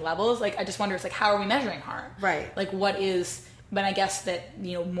on so many levels. Like, I just wonder, it's like, how are we measuring harm? Right. Like, what is, but I guess that,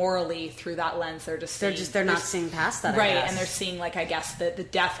 you know, morally through that lens, they're not seeing past that. Right. And they're seeing like, I guess the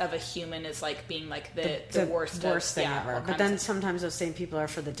death of a human is like being like the worst thing ever. But then sometimes those same people are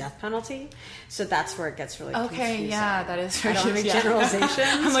for the death penalty. So that's where it gets really confusing. Yeah, that is I don't want to make generalizations.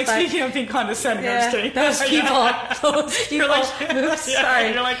 I'm like, speaking of being condescending, I'm just kidding. Those people, like,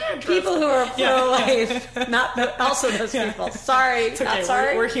 sorry. You're like, people who are pro-life, not also those people. Sorry, it's okay. Not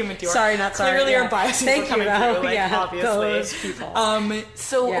sorry. We're human, Dior. Sorry, not sorry. Clearly our biases are coming through, like, obviously. Those people.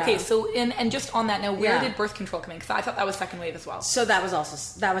 Okay, so and just on that now, where did birth control come in? Because I thought that was second wave as well. So that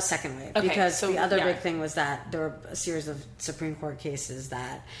was second wave, because the other big thing was that there were a series of Supreme Court cases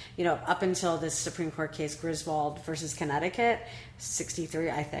that, you know, up until this Supreme Court case, Griswold versus Connecticut, 63,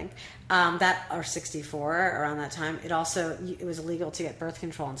 I think, that, or 64, around that time. It was illegal to get birth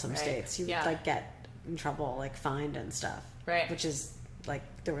control in some states. You like get in trouble, like fined and stuff. Right. Which is like,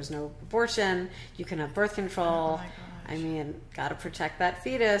 there was no abortion. You can have birth control. Oh my gosh. I mean, gotta protect that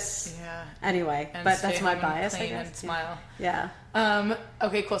fetus. Yeah. Anyway, and but that's my bias, I guess. And smile. Yeah.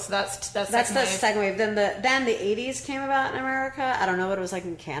 Okay, cool. So that's the second wave. Then the 80s came about in America. I don't know what it was like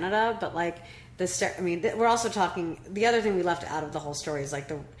in Canada, but like we're also talking. The other thing we left out of the whole story is like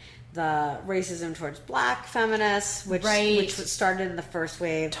the racism towards black feminists, which started in the first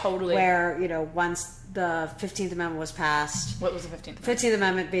wave. Totally. Where, you know, once the 15th Amendment was passed. What was the 15th Amendment? 15th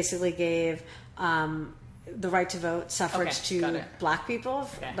Amendment basically gave the right to vote, suffrage to black people,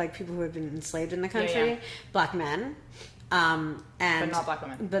 like people who had been enslaved in the country, black men. And but not black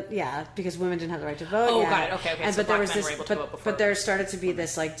women. But because women didn't have the right to vote. Oh, got it. Okay. And so but there was this, but there started to be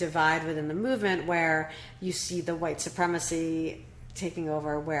this like divide within the movement where you see the white supremacy taking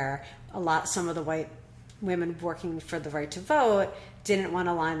over, where some of the white women working for the right to vote didn't want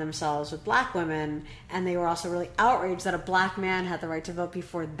to align themselves with black women, and they were also really outraged that a black man had the right to vote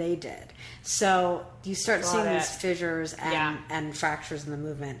before they did. So you start seeing these fissures and fractures in the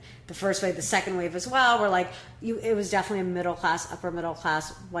movement. The first wave, the second wave as well, were like it was definitely a upper middle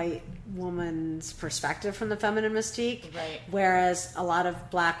class white woman's perspective from the feminine mystique. Right. Whereas a lot of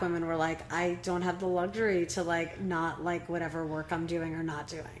black women were like, I don't have the luxury to like not like whatever work I'm doing or not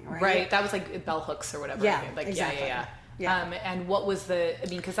doing. Right. That was like bell hooks or whatever. Yeah. Like, exactly. Yeah. And what was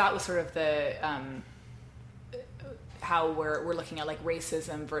because that was sort of the how we're looking at like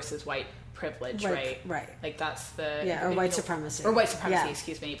racism versus white privilege, right? Like that's or white supremacy. Or white supremacy,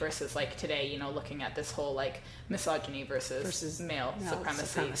 excuse me, versus like today, you know, looking at this whole like misogyny versus male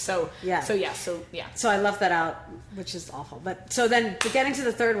supremacy. So I left that out, which is awful. But so then getting to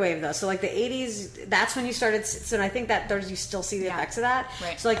the third wave though, so like the 80s, that's when you started, so I think that you still see the effects of that.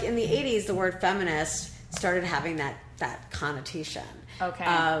 Right. So like in the 80s, the word feminist started having that connotation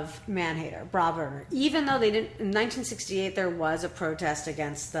of man-hater, bra burner. Even though they didn't, in 1968 there was a protest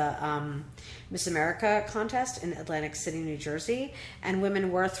against the Miss America contest in Atlantic City, New Jersey, and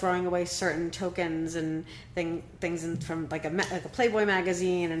women were throwing away certain tokens and things from like a Playboy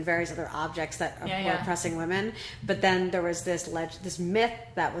magazine and various other objects that were oppressing women. But then there was this myth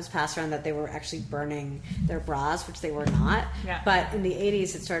that was passed around that they were actually burning their bras, which they were not. Yeah. But in the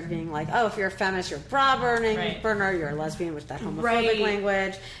 80s, it started being like, oh, if you're a feminist, you're a bra burner, you're a lesbian, which that homophobic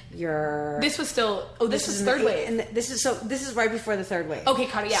language. This was still. Oh, this was third wave. And this is right before the third wave. Okay,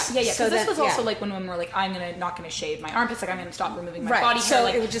 got it. Yeah. So this was also like when women were like, I'm not gonna shave my armpits. Like I'm gonna stop removing my body hair. So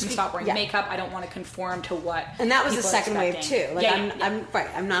like it would just stop wearing makeup. I don't want to conform to what. And that was the second wave too. Like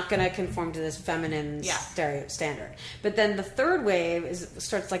I'm not gonna conform to this feminine standard. But then the third wave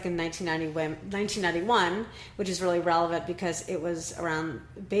starts like in 1991, which is really relevant because it was around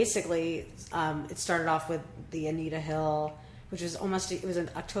basically. It started off with the Anita Hill, which was it was on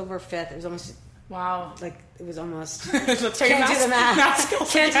October 5th. It was almost. Wow. Like, it was almost... Can't do the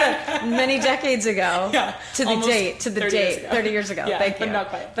math. Many decades ago. Yeah. To the date. 30 years ago. Yeah, Thank you. But not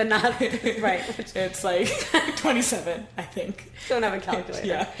quite. But not... Right. It's like 27, I think. Don't have a calculator.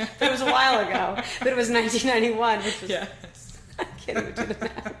 Yeah. But it was a while ago. But it was 1991, which was... Yeah. I can't even do the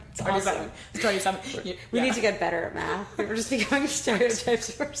math. It's 27. awesome. It's 27. We need to get better at math. We're just becoming stereotypes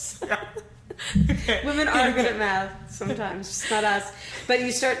of ourselves. Women are good at math sometimes, just not us. But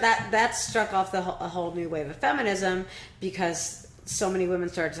you start that struck off a whole new wave of feminism because so many women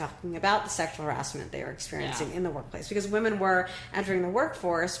started talking about the sexual harassment they were experiencing in the workplace, because women were entering the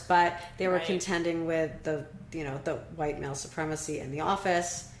workforce, but they were contending with the white male supremacy in the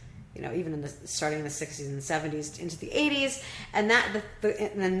office. Even starting in the 60s and 70s into the 80s, and and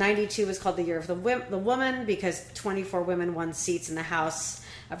then 92 was called the year of the woman because 24 women won seats in the House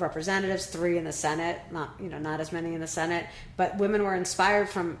of Representatives, 3 in the Senate, not as many in the Senate, but women were inspired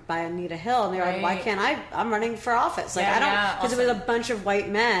by Anita Hill, and they were like, why can't I'm running for office? Like, I don't, because it was a bunch of white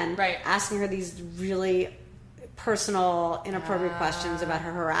men asking her these really personal, inappropriate questions about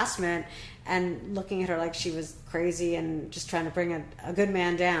her harassment, and looking at her like she was crazy and just trying to bring a good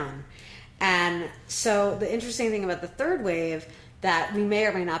man down. And so the interesting thing about the third wave that we may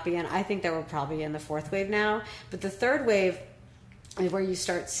or may not be in, I think that we're probably in the fourth wave now, but the third wave is where you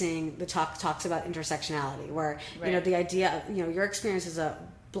start seeing the talks about intersectionality, where the idea of your experience as a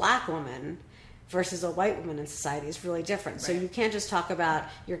black woman versus a white woman in society is really different. So you can't just talk about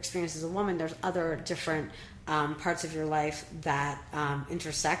your experience as a woman. There's other different parts of your life that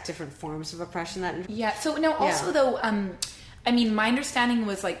intersect, different forms of oppression. So now also though, I mean, my understanding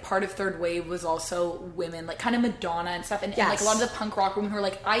was like part of third wave was also women, like kind of Madonna and stuff, and like a lot of the punk rock women who are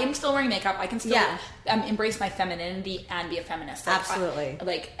like, I am still wearing makeup, I can still embrace my femininity and be a feminist. Like, absolutely.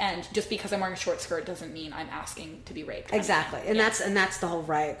 And just because I'm wearing a short skirt doesn't mean I'm asking to be raped. Exactly, and that's the whole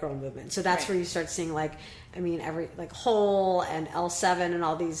riot girl movement. So that's where you start seeing every Hole and L7 and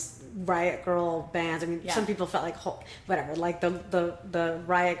all these riot girl bands. I mean, some people felt like whatever, like the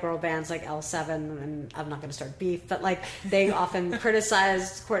riot girl bands like L7, and I'm not going to start beef, but like they often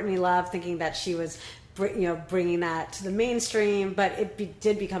criticized Courtney Love, thinking that she was bringing that to the mainstream, but it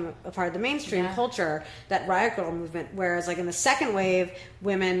did become a part of the mainstream culture, that riot girl movement. Whereas like in the second wave,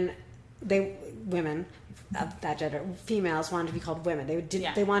 women of that gender, females wanted to be called women.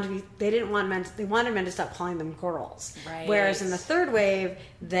 They wanted men to stop calling them girls. Right. Whereas in the third wave,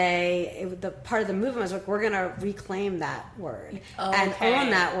 the part of the movement was like, we're going to reclaim that word and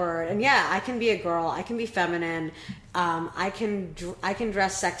own that word. And I can be a girl. I can be feminine. I can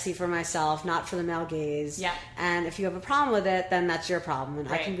dress sexy for myself, not for the male gaze. Yeah. And if you have a problem with it, then that's your problem. And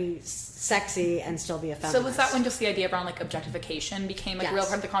I can be sexy and still be a feminist. So was that when just the idea around like objectification became like a real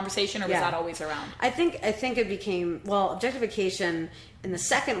part of the conversation, or was that always around? I think it became, objectification in the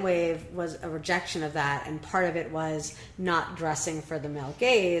second wave was a rejection of that, and part of it was not dressing for the male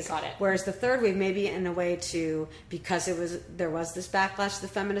gaze. Got it. Whereas the third wave, maybe in a way because there was this backlash to the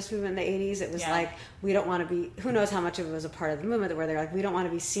feminist movement in the 80s, it was like, we don't want to be, who knows how much of it was a part of the movement, where they're like, we don't want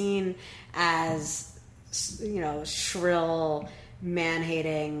to be seen as, shrill,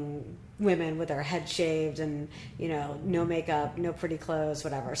 man-hating women with their head shaved and no makeup, no pretty clothes,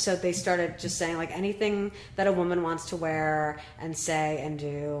 whatever. So they started just saying like anything that a woman wants to wear and say and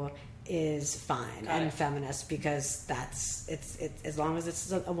do is fine and feminist, because it's as long as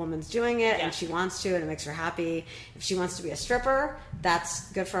it's a woman's doing it and she wants to and it makes her happy. If she wants to be a stripper,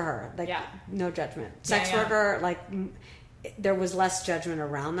 that's good for her. Like no judgment. Sex worker, like there was less judgment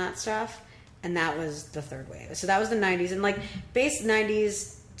around that stuff, and that was the third wave. So that was the 90s, and like base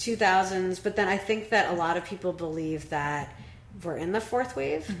 90s, 2000s, but then I think that a lot of people believe that we're in the fourth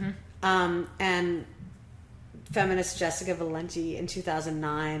wave. Mm-hmm. And feminist Jessica Valenti in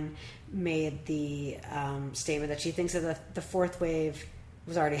 2009 made the statement that she thinks that the fourth wave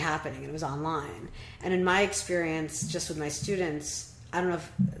was already happening and it was online. And in my experience, just with my students, not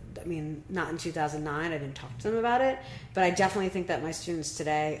in 2009, I didn't talk to them about it, but I definitely think that my students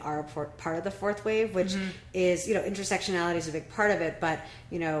today are a part of the fourth wave, which is, intersectionality is a big part of it, but,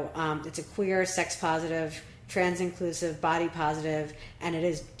 it's a queer, sex positive, trans inclusive, body positive, and it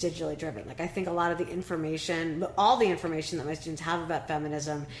is digitally driven. Like, I think a lot of the information, all the information that my students have about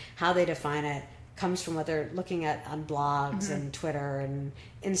feminism, how they define it, comes from what they're looking at on blogs and Twitter and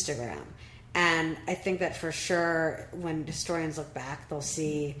Instagram. And I think that for sure, when historians look back, they'll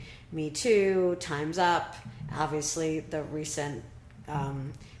see Me Too, Time's Up, obviously the recent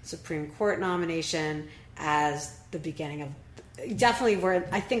Supreme Court nomination as the beginning of, definitely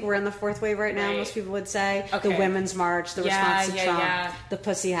I think we're in the fourth wave right now, right. most people would say. Okay. The Women's March, the response to Trump, yeah. the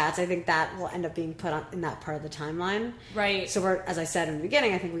pussy hats, I think that will end up being put on in that part of the timeline. Right. So we're, as I said in the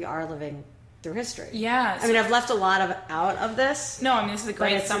beginning, I think we are living through history. Yeah. I mean, I've left a lot out of this. No, I mean, this is a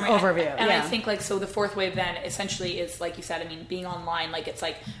great summary. Overview. And I think, like, so the fourth wave then essentially is, like you said, I mean, being online, like, it's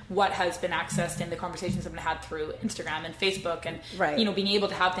like what has been accessed in the conversations that have been had through Instagram and Facebook and, you know, being able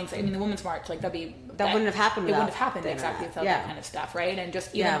to have things, I mean, the Women's March, like, that wouldn't have happened without exactly without that kind of stuff, right? And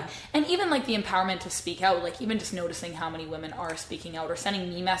just even like the empowerment to speak out, like even just noticing how many women are speaking out or sending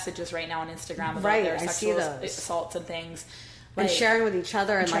me messages right now on Instagram about their sexual assaults and things. And like, sharing with each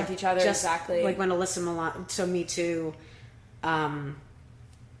other and like each other, just, exactly. Like when Alyssa Milano, so Me Too, that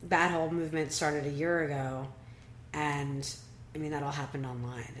whole movement started a year ago, and I mean that all happened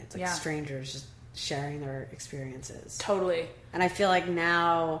online. It's like strangers just sharing their experiences. Totally. And I feel like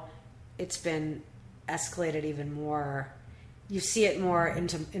now it's been escalated even more. You see it more in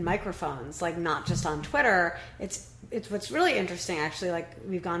microphones, like not just on Twitter. It's what's really interesting, actually. Like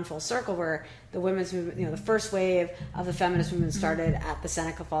we've gone full circle where the women's movement, you know, the first wave of the feminist movement started at the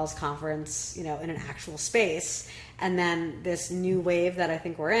Seneca Falls conference, you know, in an actual space, and then this new wave that I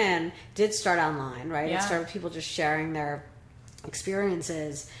think we're in did start online, right? It started with people just sharing their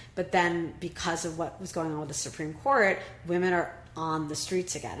experiences, but then because of what was going on with the Supreme Court, women are on the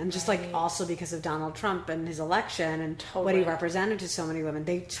streets again, and just like also because of Donald Trump and his election and what he represented to so many women,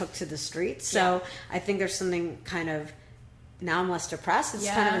 they took to the streets. So I think there's something kind of, now I'm less depressed. It's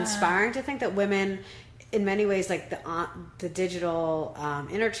kind of inspiring to think that women, in many ways, like the digital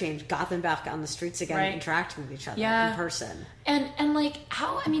interchange got them back on the streets again, interacting with each other in person. And like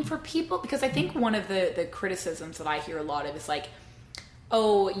how, I mean, for people, because I think one of the criticisms that I hear a lot of is like,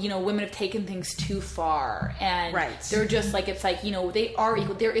 oh, you know, women have taken things too far, and they're just like, it's like, you know, they are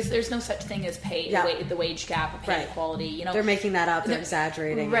equal. There's no such thing as the wage gap or pay inequality. You know, they're making that up. They're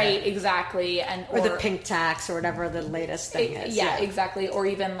exaggerating. Right, exactly, or the pink tax or whatever the latest thing is. Yeah, exactly. Or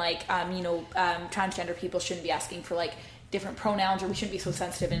even like, transgender people shouldn't be asking for like different pronouns, or we shouldn't be so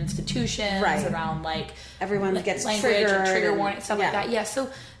sensitive in institutions around like everyone gets language triggered or trigger warning, stuff like that. Yeah. So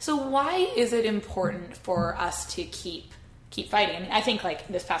why is it important for us to keep fighting? I mean, I think like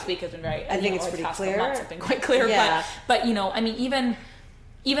this past week has been very, I think it's pretty clear. Months have been quite clear, but you know, I mean,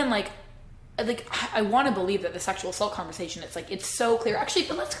 even like I want to believe that the sexual assault conversation, it's like, it's so clear. Actually,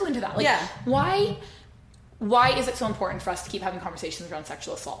 but let's go into that. Like, why is it so important for us to keep having conversations around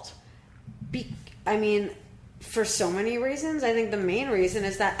sexual assault? I mean, for so many reasons. I think the main reason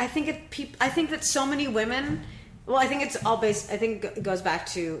is that I think that so many women. Well, I think it's all based. I think it goes back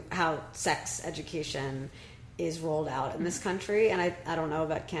to how sex education is rolled out in this country, and I don't know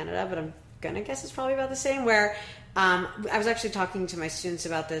about Canada, but I'm gonna guess it's probably about the same. Where I was actually talking to my students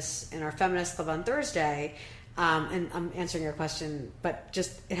about this in our feminist club on Thursday, and I'm answering your question, but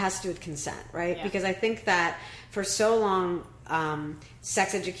just it has to do with consent, right? Yeah. Because I think that for so long,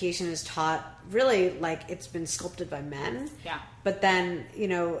 sex education is taught really like it's been sculpted by men, but then, you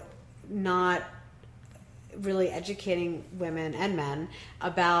know, not really educating women and men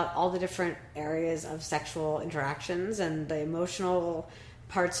about all the different areas of sexual interactions and the emotional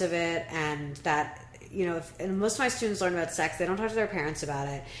parts of it, and that, you know, and most of my students learn about sex, they don't talk to their parents about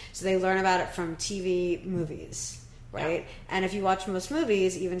it, so they learn about it from TV, movies, right? And if you watch most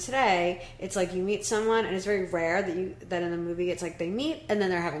movies, even today, it's like you meet someone, and it's very rare that in the movie it's like they meet and then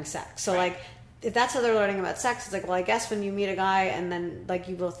they're having sex. So like, if that's how they're learning about sex, it's like, well, I guess when you meet a guy and then like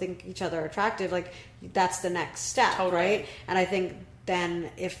you both think each other attractive, like that's the next step, right? And I think then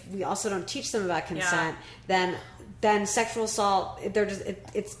if we also don't teach them about consent, then sexual assault,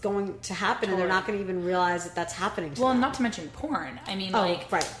 it's going to happen, and they're not going to even realize that that's happening to them. Not to mention porn. I mean, I've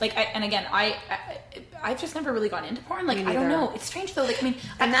just never really gotten into porn. Like, I don't know. It's strange though. Like, I mean,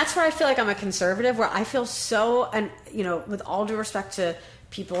 and that's where I feel like I'm a conservative, where I feel so, and you know, with all due respect to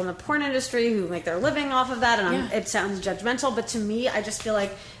people in the porn industry who make their living off of that, and it sounds judgmental, but to me, I just feel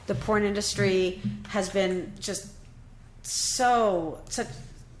like the porn industry has been just such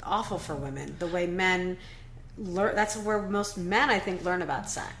awful for women. The way men that's where most men, I think, learn about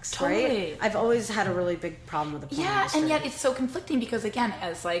sex. Totally. Right? I've always had a really big problem with the porn industry. And yet it's so conflicting because, again,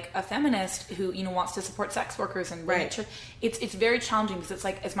 as like a feminist who wants to support sex workers and women, it's very challenging because it's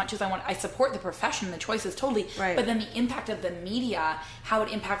like, as much as I support the profession, the choices totally, but then the impact of the media, how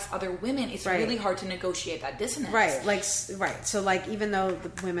it impacts other women, it's really hard to negotiate that dissonance. Right. So like, even though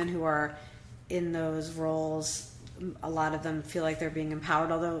the women who are in those roles, a lot of them feel like they're being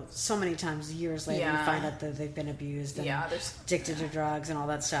empowered, although so many times years later you find out that they've been abused and addicted to drugs and all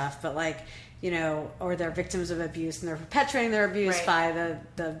that stuff. But like, or they're victims of abuse and they're perpetuating their abuse by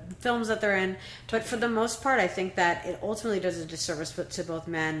the films that they're in. But for the most part, I think that it ultimately does a disservice to both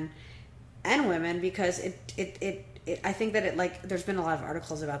men and women, because I think that there's been a lot of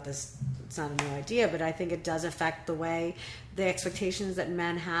articles about this. It's not a new idea, but I think it does affect the way the expectations that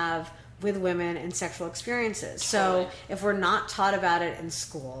men have with women and sexual experiences. So if we're not taught about it in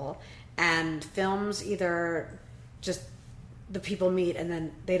school, and films either just the people meet and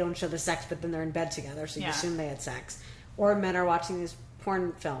then they don't show the sex, but then they're in bed together, so you assume they had sex, or men are watching these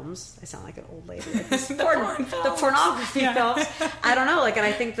porn films. I sound like an old lady. Like the pornography films. I don't know. And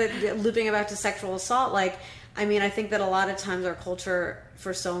I think that looping it back to sexual assault, I think that a lot of times our culture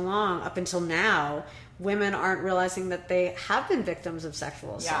for so long, up until now, women aren't realizing that they have been victims of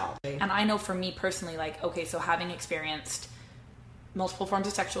sexual assault. Yeah. And I know for me personally, so having experienced multiple forms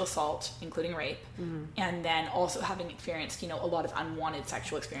of sexual assault, including rape, and then also having experienced, a lot of unwanted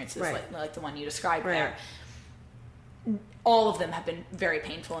sexual experiences, like the one you described there, all of them have been very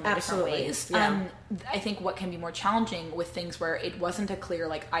painful in different ways. Yeah. I think what can be more challenging with things where it wasn't a clear,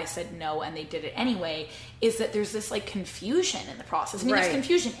 I said no and they did it anyway, is that there's this confusion in the process. I mean, there's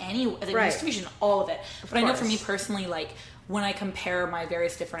confusion anyway. There's confusion in all of it. But I know for me personally, when I compare my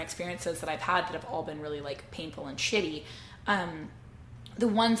various different experiences that I've had that have all been really painful and shitty, the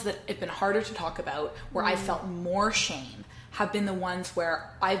ones that have been harder to talk about, where I felt more shame, have been the ones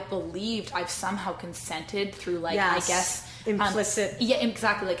where I've believed I've somehow consented through I guess implicit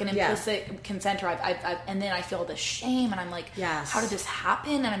exactly, an implicit consent, or I've and then I feel the shame and I'm how did this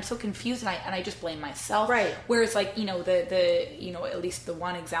happen, and I'm so confused, and I just blame myself, whereas the at least the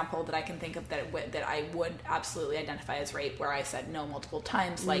one example that I can think of that I would absolutely identify as rape, where I said no multiple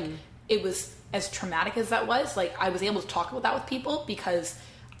times, it was as traumatic as that was, I was able to talk about that with people because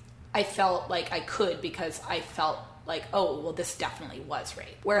I felt like I could, because I felt oh, well, this definitely was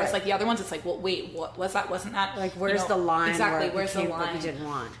rape. Whereas, the other ones, it's well, wait, what was that? Wasn't that? Where's the line? Exactly, where where's the line? What we didn't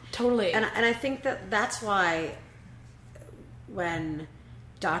want. Totally. And I think that's why when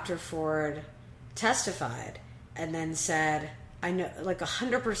Dr. Ford testified and then said, I know,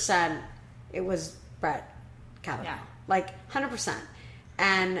 100% it was Brett Kavanaugh. 100%.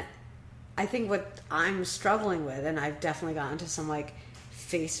 And I think what I'm struggling with, and I've definitely gotten to some,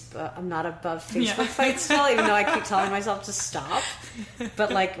 Facebook. I'm not above Facebook fights still, even though I keep telling myself to stop. But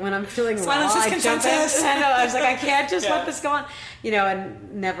when I'm feeling raw, I jump in. I know. I was I can't just let this go on,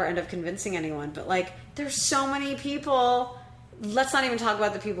 and never end up convincing anyone. But there's so many people. Let's not even talk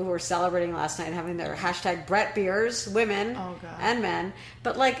about the people who were celebrating last night, having their hashtag Brett beers, women and men.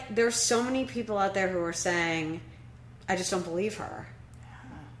 But there's so many people out there who are saying, I just don't believe her.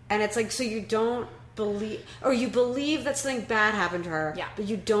 And it's so you don't believe, or you believe that something bad happened to her, but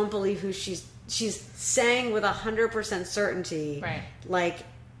you don't believe who she's saying with 100% certainty,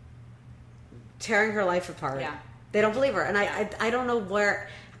 tearing her life apart. They don't believe her, and I don't know where.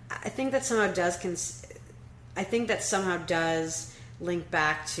 I think that somehow does link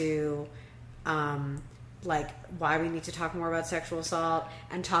back to why we need to talk more about sexual assault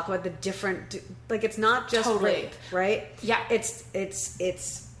and talk about the different, it's not just rape, right?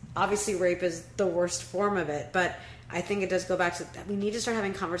 It's obviously rape is the worst form of it, but I think it does go back to that. We need to start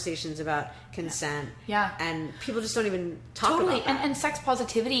having conversations about consent. And people just don't even talk about that. And sex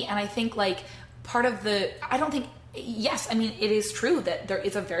positivity. And I think part of I don't think, yes, I mean, it is true that there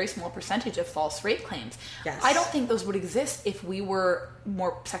is a very small percentage of false rape claims. I don't think those would exist if we were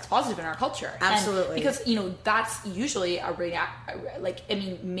more sex positive in our culture. Absolutely. And because, that's usually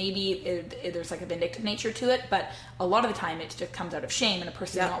maybe there's a vindictive nature to it, but a lot of the time it just comes out of shame and a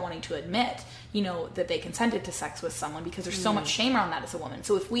person not wanting to admit, that they consented to sex with someone, because there's so much shame around that as a woman.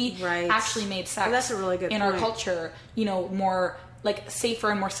 So if we actually made sex that's a really good in point. our culture, more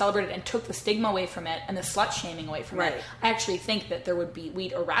safer and more celebrated, and took the stigma away from it and the slut shaming away from it, I actually think that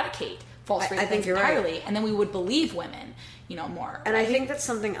we'd eradicate false rape claims entirely, and then we would believe women, more. And I think that's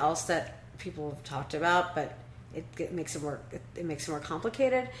something else that people have talked about, but it makes it more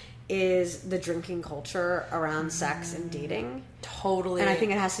complicated, is the drinking culture around sex and dating. Totally. And I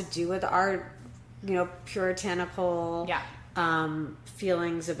think it has to do with our puritanical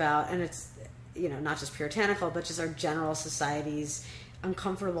feelings about, and not just puritanical, but just our general society's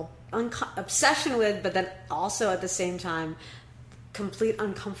obsession with, but then also at the same time, complete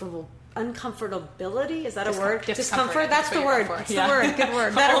uncomfortability. Is that a word? Discomfort. That's the word. It's the word. Good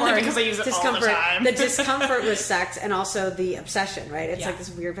word. Better Only word. because I use it discomfort. all the time. The discomfort with sex, and also the obsession. Right? It's like this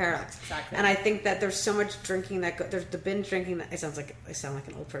weird paradox. Exactly. And I think that there's so much drinking there's the binge drinking that I sound like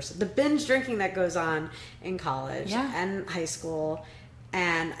an old person. The binge drinking that goes on in college and high school,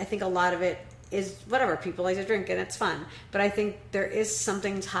 and I think a lot of it is whatever, people like to drink and it's fun, but I think there is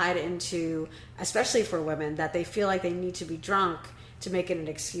something tied into, especially for women, that they feel like they need to be drunk to make it an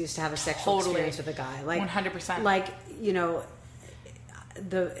excuse to have a sexual experience with a guy. Like 100%. Like,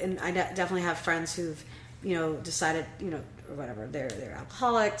 and I definitely have friends who've decided, or whatever, they're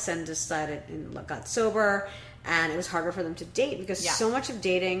alcoholics and decided and got sober, and it was harder for them to date because so much of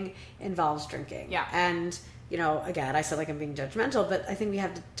dating involves drinking. And again, I said like I'm being judgmental, but I think we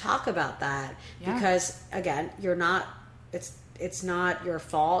have to talk about that because, again, it's not your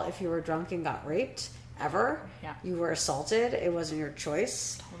fault if you were drunk and got raped, ever. You were assaulted. It wasn't your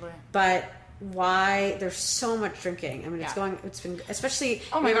choice. Totally. But why there's so much drinking? I mean, it's been, especially,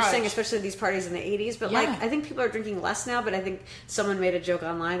 we were saying, especially these parties in the 80s, but like, I think people are drinking less now, but I think someone made a joke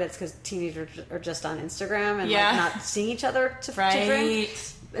online that's because teenagers are just on Instagram and like not seeing each other to drink.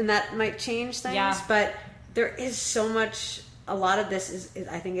 And that might change things. But there is so much, a lot of this is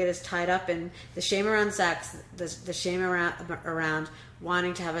I think it is tied up in the shame around sex, the shame around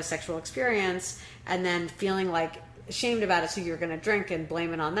wanting to have a sexual experience, and then feeling like ashamed about it, so you're going to drink and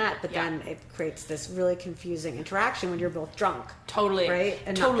blame it on that, but then it creates this really confusing interaction when you're both drunk. Totally. Right?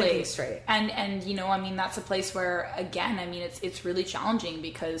 And not thinking straight. And I mean, that's a place where, again, I mean, it's really challenging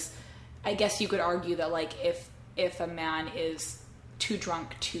because I guess you could argue that, like, if a man is too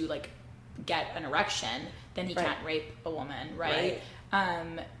drunk to, like, get an erection, then he can't rape a woman, right?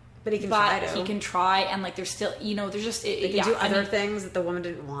 But he can try to. He can try, and like there's still, there's just they can do other things that the woman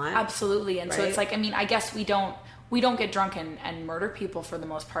didn't want. Absolutely, and so it's like, I mean, I guess we don't get drunk and murder people for the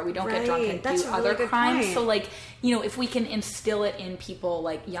most part. We don't get drunk and do other crimes. Point. So like, if we can instill it in people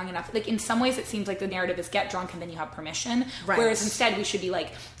like young enough, like in some ways it seems like the narrative is get drunk and then you have permission. Right. Whereas instead we should be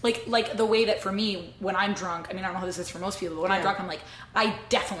like the way that for me, when I'm drunk, I mean, I don't know how this is for most people, but when I'm drunk, I'm like, I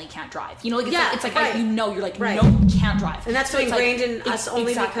definitely can't drive. It's like you're like, no, you can't drive. And that's ingrained in us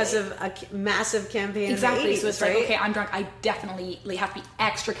only because of a massive campaign Exactly. in the 80s, so it's like, okay, I'm drunk. I definitely have to be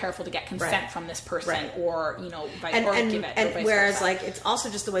extra careful to get consent from this person or, whereas like it's also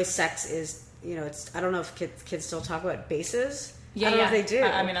just the way sex is, it's, I don't know if kids still talk about bases. I don't know if they do.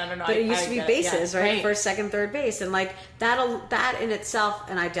 I mean, I don't know. But it used to be bases, right? First, second, third base. And like that in itself,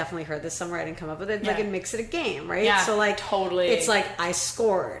 and I definitely heard this somewhere, I didn't come up with it, like it makes it a game, right? Yeah, so like totally. It's like I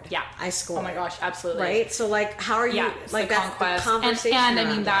scored. Yeah. I scored. Oh my gosh, absolutely. Right? So like how are you like that's conquest. The conversation.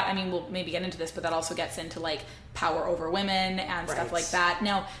 And I mean we'll maybe get into this, but that also gets into like power over women and stuff like that.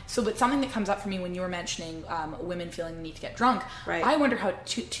 Now, but something that comes up for me when you were mentioning women feeling the need to get drunk, I wonder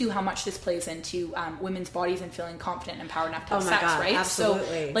how much this plays into women's bodies and feeling confident and empowered enough to have sex, right?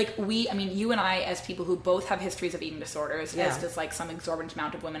 Absolutely. So, like you and I, as people who both have histories of eating disorders, as does like some exorbitant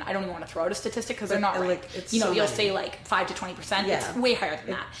amount of women. I don't even want to throw out a statistic because they're not right. Like, you'll say like 5 to 20%. It's way higher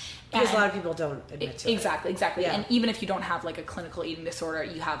than that. Because a lot of people don't admit to it. Exactly. Yeah. And even if you don't have like a clinical eating disorder,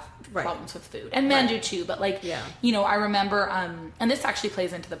 you have problems with food. And men do too. But like, I remember, and this actually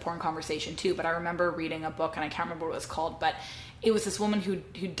plays into the porn conversation too, but I remember reading a book, and I can't remember what it was called, but it was this woman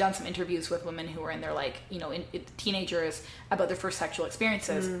who'd done some interviews with women who were in their like, in teenagers about their first sexual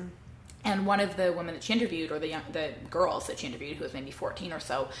experiences. Mm. And one of the women that she interviewed, or the girls that she interviewed, who was maybe 14 or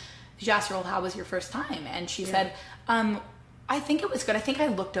so, she asked her, well, how was your first time? And she said, I think it was good. I think I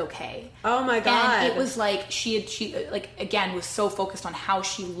looked okay. Oh my God. And it was like she like again was so focused on how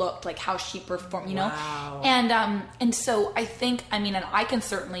she looked, like how she performed, Wow. And so I think, I mean, and I can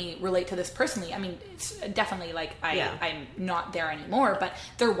certainly relate to this personally. I mean, it's definitely like I'm not there anymore, but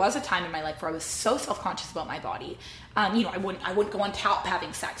there was a time in my life where I was so self-conscious about my body. I wouldn't go on top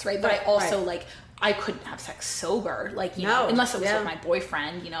having sex, right? But I also like I couldn't have sex sober, like unless it was with my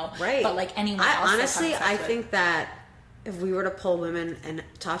boyfriend, Right. But like anyone else. Honestly, I think that if we were to poll women and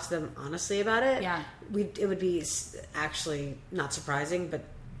talk to them honestly about it, it would be actually not surprising,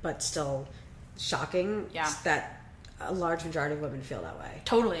 but still shocking that a large majority of women feel that way.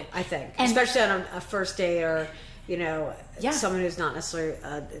 Totally. I think. And especially on a first date or, someone who's not necessarily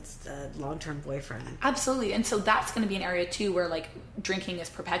it's a long-term boyfriend. Absolutely. And so that's going to be an area too where like drinking is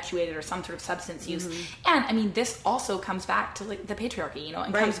perpetuated or some sort of substance use. And I mean, this also comes back to like the patriarchy,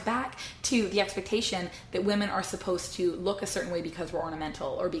 and comes back to the expectation that women are supposed to look a certain way because we're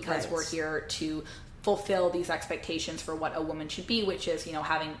ornamental or because we're here to fulfill these expectations for what a woman should be, which is, you know,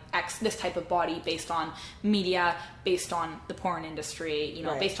 having this type of body based on media, based on the porn industry, you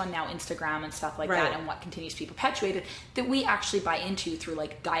know, based on now Instagram and stuff like that, and what continues to be perpetuated, that we actually buy into through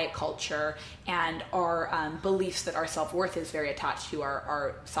like diet culture and our beliefs that our self-worth is very attached to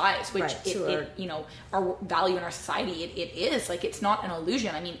our size, which you know, our value in our society, it is like, it's not an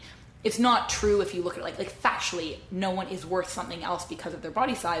illusion. I mean, it's not true if you look at like factually, no one is worth something else because of their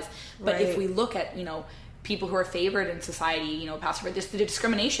body size. But if we look at, you know, people who are favored in society, you know, the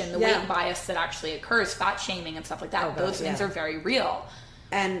discrimination, the weight bias that actually occurs, fat shaming and stuff like that, those things are very real.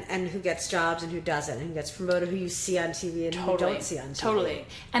 And who gets jobs and who doesn't, and who gets promoted, who you see on TV and who you don't see on TV. Totally.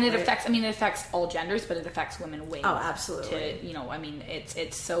 And it affects, I mean, it affects all genders, but it affects women way more. Oh, absolutely. You know, I mean,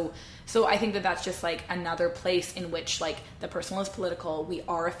 it's so I think that that's just like another place in which like the personal is political. We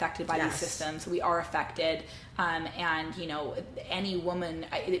are affected by these systems. We are affected. And, you know, any woman,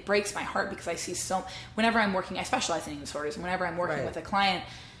 it breaks my heart because I see whenever I'm working, I specialize in eating disorders, and whenever I'm working with a client,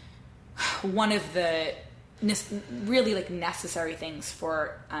 one of the really like necessary things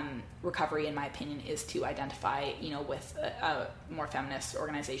for recovery, in my opinion, is to identify, you know, with a more feminist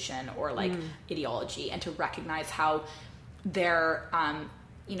organization or like ideology, and to recognize how they're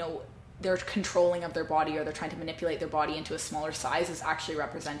you know, they're controlling of their body, or they're trying to manipulate their body into a smaller size, is actually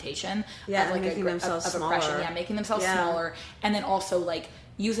representation of like making themselves of smaller. oppression, making themselves smaller, and then also like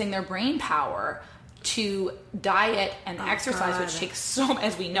using their brain power to diet and exercise, which takes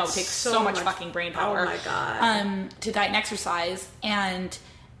takes so much fucking brain power. Oh my god. To diet and exercise, and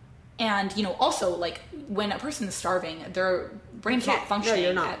you know, also like when a person is starving, their brain's not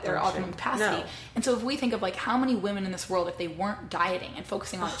functioning at their optimum capacity. And so if we think of like how many women in this world, if they weren't dieting and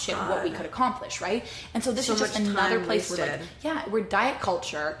focusing on shit, what we could accomplish, right? And so this is just another place where like, where diet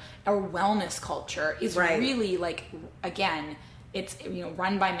culture or wellness culture is really like, again, it's, you know,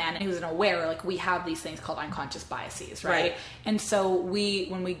 run by men who's aware, like we have these things called unconscious biases, right? And so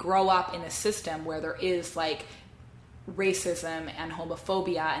when we grow up in a system where there is like racism and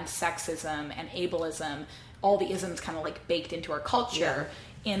homophobia and sexism and ableism, all the isms kind of like baked into our culture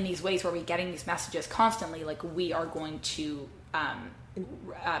in these ways where we're getting these messages constantly, like we are going to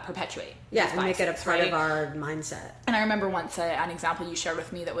perpetuate and make it a part of our mindset. And I remember once an example you shared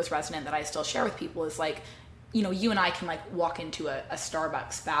with me that was resonant, that I still share with people, is like, you know, you and I can like walk into a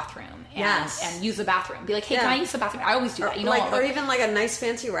Starbucks bathroom and use the bathroom. Be like, hey, can I use the bathroom? I always do that. You know, like, or even like a nice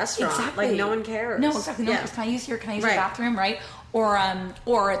fancy restaurant. Exactly. Like no one cares. No, exactly. No one cares. Can I use your bathroom? Right. Or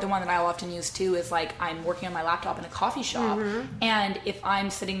the one that I'll often use too is like, I'm working on my laptop in a coffee shop, and if I'm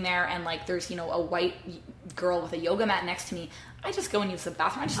sitting there and like there's, you know, a white girl with a yoga mat next to me, I just go and use the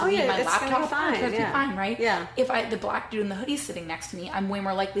bathroom. I just leave my laptop. It's gonna be fine, right? Yeah. If the black dude in the hoodie is sitting next to me, I'm way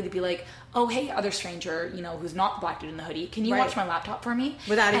more likely to be like, oh, hey, other stranger, you know, who's not the black dude in the hoodie, can you watch my laptop for me?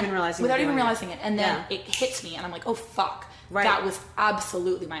 Without even realizing it. And then it hits me and I'm like, oh, fuck. That was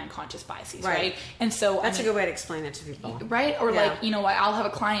absolutely my unconscious biases, right? And so that's a good way to explain it to people, right? Or like, you know, I'll have a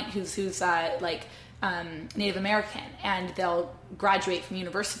client who's like Native American, and they'll graduate from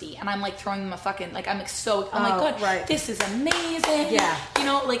university, and I'm like throwing them a fucking like I'm like God, this is amazing, you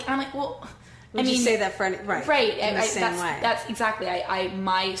know, like I'm like, well, I mean, you say that for in the same way. That's exactly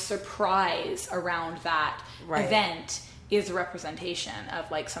my surprise around that event is a representation of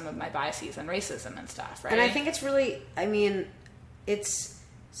like some of my biases and racism and stuff, right? And I think it's really, I mean, it's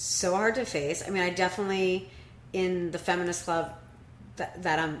so hard to face. I mean, I definitely, in the feminist club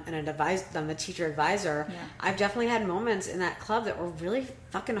that I'm the teacher advisor, I've definitely had moments in that club that were really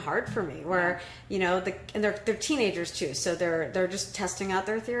fucking hard for me, where you know, and they're teenagers too, so they're just testing out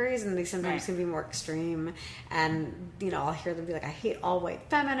their theories, and they sometimes can be more extreme, and you know, I'll hear them be like, I hate all white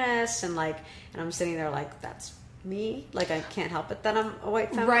feminists, and I'm sitting there like, that's me, like I can't help it that I'm a white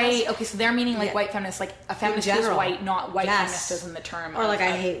feminist, right? Okay, so they're meaning like white feminists, like a feminist is white, not white feminist isn't the term, or like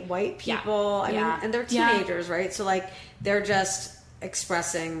I hate white people. I mean, and they're teenagers, right? So like they're just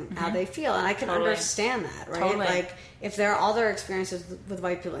expressing how they feel, and I can understand that, right? Like if all their experiences with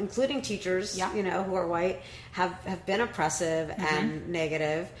white people, including teachers, you know, who are white, have been oppressive and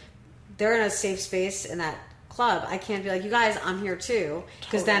negative, they're in a safe space in that club. I can't be like, you guys, I'm here too,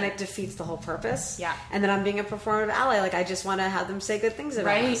 because then it defeats the whole purpose. And then I'm being a performative ally. Like I just want to have them say good things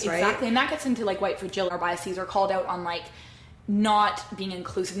about us, right? Exactly. And that gets into like white fragility. Our biases are called out on like not being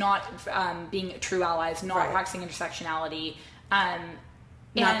inclusive, not being true allies, not practicing intersectionality,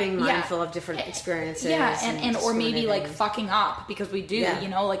 not being mindful of different experiences, and or maybe like fucking up, because we do, you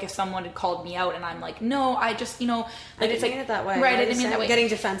know, like if someone had called me out and I'm like, no, I just, you know, like I didn't mean it that way, right? I didn't mean that way. Getting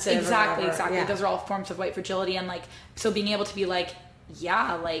defensive, exactly. Those are all forms of white fragility, and like so being able to be like,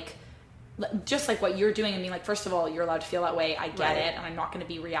 like just like what you're doing and being like, first of all, you're allowed to feel that way. I get it. And I'm not going to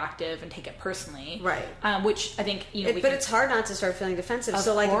be reactive and take it personally. Right. Which I think, but it's hard not to start feeling defensive.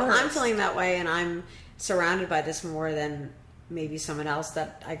 So like, if I'm feeling that way and I'm surrounded by this more than maybe someone else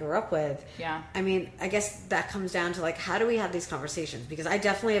that I grew up with. Yeah. I mean, I guess that comes down to like, how do we have these conversations? Because I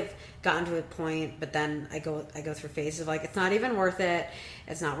definitely have gotten to a point, but then I go through phases of like, it's not even worth it.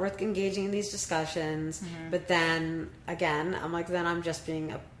 It's not worth engaging in these discussions. But then again, I'm like, then I'm just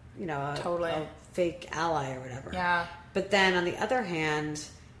being a fake ally or whatever. Yeah. But then on the other hand,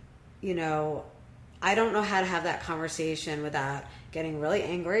 I don't know how to have that conversation without getting really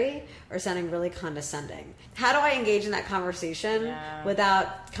angry or sounding really condescending. How do I engage in that conversation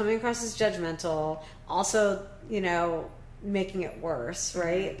without coming across as judgmental? Also, making it worse,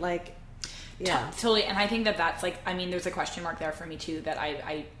 right? Like, yeah. Totally. And I think that's like, I mean, there's a question mark there for me too that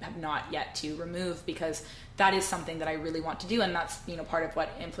I have not yet to remove, because that is something that I really want to do. And that's, part of what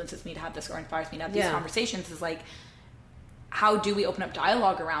influences me to have this, or inspires me to have these conversations, is like, how do we open up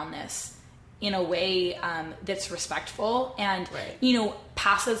dialogue around this in a way that's respectful and,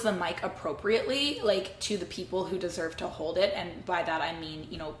 passes the mic appropriately, like, to the people who deserve to hold it. And by that, I mean,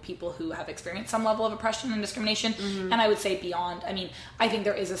 people who have experienced some level of oppression and discrimination. And I would say beyond, I mean, I think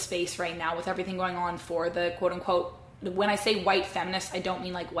there is a space right now with everything going on for the quote unquote, when I say white feminists, I don't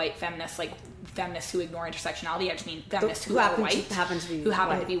mean like white feminists, like feminists who ignore intersectionality. I just mean feminists who are white, who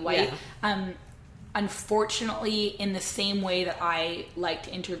happen to be white. Yeah. Unfortunately, in the same way that I like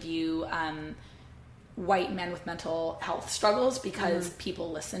to interview white men with mental health struggles, because people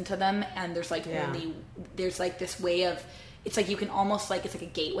listen to them, and there's like there's like this way of, it's like you can almost like, it's like a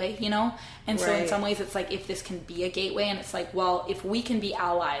gateway, and so in some ways it's like, if this can be a gateway, and it's like, well, if we can be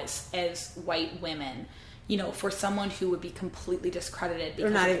allies as white women, for someone who would be completely discredited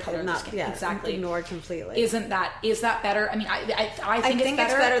because of the color of their skin, exactly, ignored completely. Is that better? I mean, I think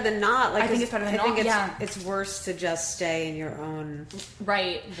it's better than not. Like, I think it's better than not. It's worse to just stay in your own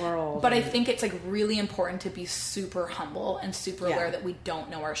world. But I think it's like really important to be super humble and super aware that we don't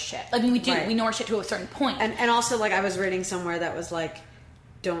know our shit. I mean, we do. We know our shit to a certain point. And also, like, I was reading somewhere that was like,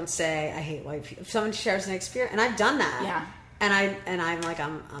 don't say I hate white people. If someone shares an experience, and I've done that. Yeah. And I'm like,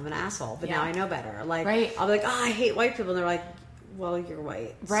 I'm an asshole, but now I know better. Like, I'll be like, oh, I hate white people, and they're like, well, you're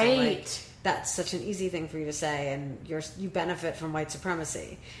white, right? So, like, that's such an easy thing for you to say, and you benefit from white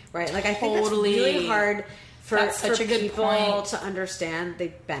supremacy, right? Like, I think that's really hard for people to understand.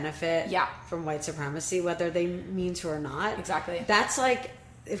 They benefit from white supremacy, whether they mean to or not. Exactly. That's like,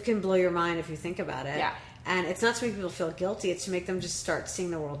 it can blow your mind if you think about it. Yeah. And it's not to make people feel guilty; it's to make them just start seeing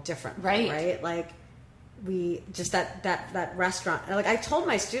the world differently, right? Like, we just that restaurant, like, I told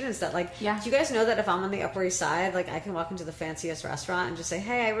my students that, like, do you guys know that if I'm on the Upper East Side, like, I can walk into the fanciest restaurant and just say,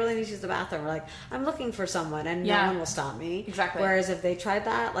 hey, I really need to use the bathroom, or like, I'm looking for someone, and no one will stop me. Exactly. Whereas if they tried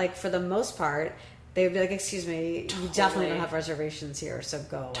that, like, for the most part, they would be like, excuse me, you definitely don't have reservations here, so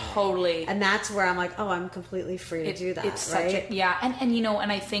go away. Totally. And that's where I'm like, oh, I'm completely free to do that. It's right?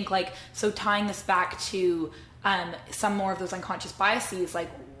 And I think, like, so tying this back to some more of those unconscious biases, like,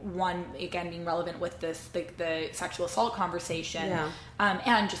 one, again, being relevant with this, the sexual assault conversation,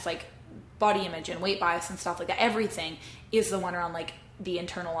 and just like body image and weight bias and stuff like that, everything is the one around like the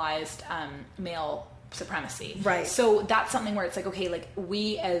internalized male supremacy. Right. So that's something where it's like, okay, like,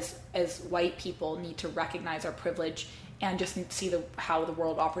 we as white people need to recognize our privilege and just see how the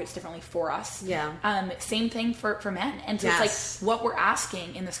world operates differently for us. Yeah. Same thing for men. And so it's like, what we're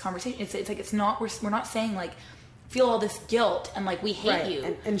asking in this conversation, it's like, it's not, we're not saying like, feel all this guilt and like, we hate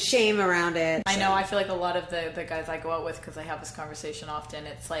you and shame around it. I know. I feel like a lot of the guys I go out with, because I have this conversation often,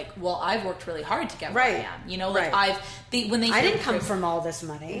 it's like, well, I've worked really hard to get where I am. Like, I didn't come from all this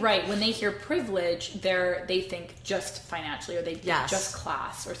money. Right. When they hear privilege, they think just financially, or they think just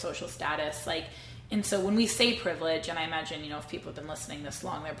class or social status. Like, and so when we say privilege, and I imagine, if people have been listening this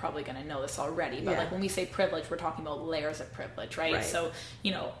long, they're probably going to know this already, but like, when we say privilege, we're talking about layers of privilege, right? So,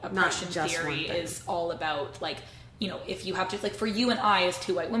 oppression theory is all about like, if you have to, like, for you and I as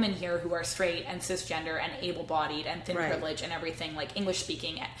two white women here who are straight and cisgender and able-bodied and thin privilege and everything, like,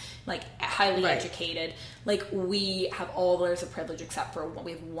 English-speaking, like, highly educated, like, we have all layers of privilege except for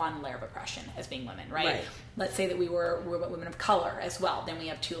we have one layer of oppression as being women, right? Let's say that we're women of color as well. Then we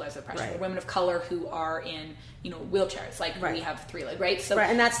have two layers of oppression. We're women of color who are in, wheelchairs. Like, we have three layers, right? So,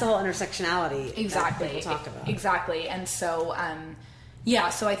 and that's the whole intersectionality that people talk about. Exactly. And so,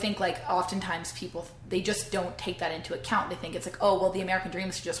 so I think, like, oftentimes people, they just don't take that into account. They think it's like, oh, well, the American dream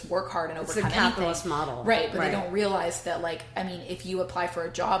is to just work hard and overcome anything. It's a capitalist model. Right, but they don't realize that, like, I mean, if you apply for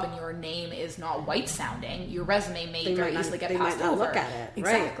a job and your name is not white sounding, your resume may very easily get passed over. They might not look at it.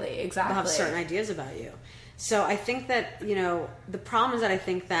 Exactly. They'll have certain ideas about you. So I think that, the problem is that I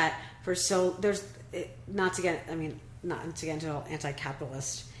think that not to get into an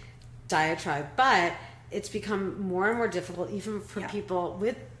anti-capitalist diatribe, but it's become more and more difficult even for people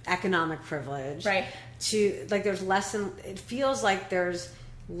with economic privilege, right? To like, it feels like there's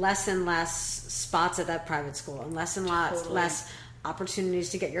less and less spots at that private school, and less and less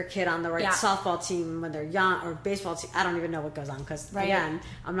opportunities to get your kid on the right softball team when they're young, or baseball team. I don't even know what goes on because again,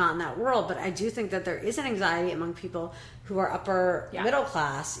 I'm not in that world, but I do think that there is an anxiety among people who are upper middle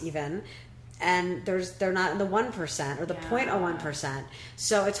class even, and they're not in the 1% or the 0.01%.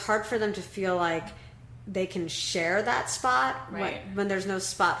 So it's hard for them to feel like they can share that spot when there's no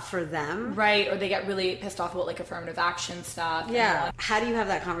spot for them. Right, or they get really pissed off about like affirmative action stuff. Yeah. How do you have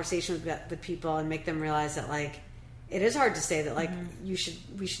that conversation with people and make them realize that like it is hard to say that like we should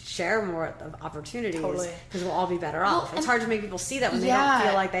share more of opportunities because we'll all be better off. It's hard to make people see that when they don't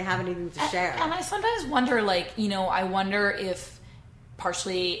feel like they have anything to share. And I sometimes wonder, like, I wonder if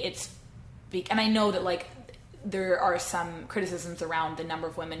partially it's, and I know that like there are some criticisms around the number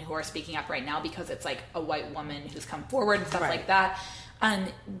of women who are speaking up right now because it's like a white woman who's come forward and stuff like that.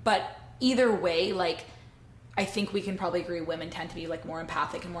 But either way, like, I think we can probably agree women tend to be like more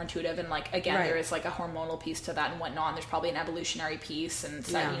empathic and more intuitive, and like again there is like a hormonal piece to that and whatnot, and there's probably an evolutionary piece, and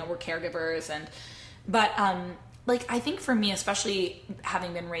so, we're caregivers, but like I think for me, especially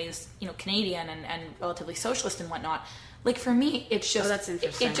having been raised Canadian and relatively socialist and whatnot, like for me it's just that's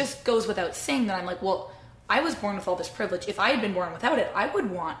interesting. It just goes without saying that I'm like, well, I was born with all this privilege. If I had been born without it, I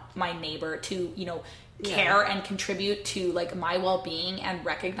would want my neighbor to care and contribute to like my well-being and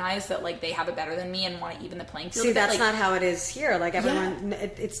recognize that like they have it better than me and want to even the playing field. See, that's not how it is here. Like everyone,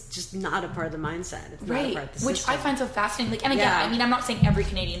 it's just not a part of the mindset. It's not a part of the which system. I find so fascinating. Like, and again, I mean, I'm not saying every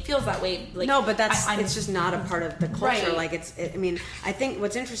Canadian feels that way. Like, no, but it's just not a part of the culture. Right. Like I mean, I think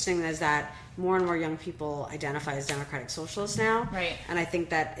what's interesting is that more and more young people identify as democratic socialists now. Right. And I think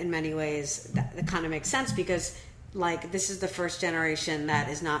that in many ways that kind of makes sense because like this is the first generation that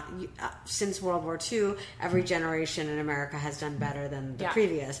is not since World War II, every generation in America has done better than the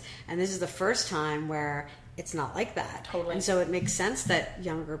previous, and this is the first time where it's not like that. Totally. And so it makes sense that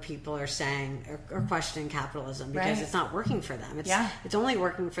younger people are saying or questioning capitalism because it's not working for them. It's only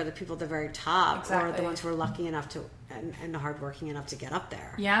working for the people at the very top or the ones who are lucky enough to and hardworking enough to get up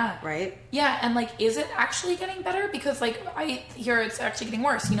there. Yeah. Right? Yeah, and like, is it actually getting better? Because like I hear it's actually getting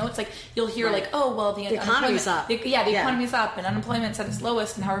worse. It's like you'll hear like, oh well, the economy's up. The economy's up and unemployment's at its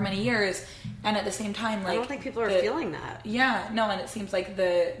lowest in however many years, and at the same time, like, I don't think people are feeling that. Yeah, no, and it seems like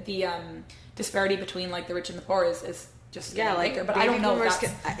the disparity between like the rich and the poor is just getting bigger. But I don't know.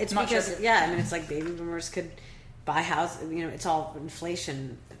 It's because I mean, it's like baby boomers could buy house. It's all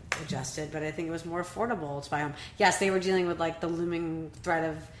inflation adjusted, but I think it was more affordable to buy home. Yes, they were dealing with like the looming threat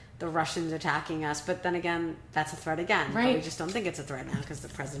of the Russians attacking us, but then again, that's a threat again. Right. But we just don't think it's a threat now because the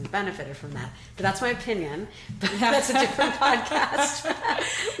president benefited from that. But that's my opinion. That's a different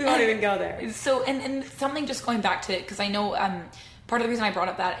podcast. We won't even go there. So, and something just going back to, because I know part of the reason I brought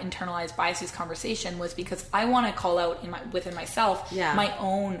up that internalized biases conversation was because I want to call out within myself my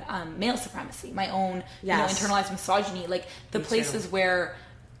own male supremacy, my own internalized misogyny, like the places where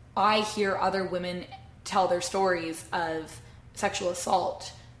I hear other women tell their stories of sexual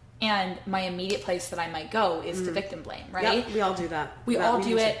assault, and my immediate place that I might go is to victim blame, right? Yep, we all do that. We all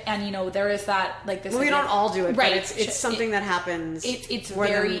do it, and there is that like this. Well, we don't all do it, right? But it's something that happens. It's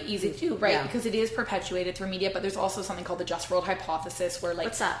very easy to do, right? Yeah. Because it is perpetuated through media. But there's also something called the just world hypothesis, where like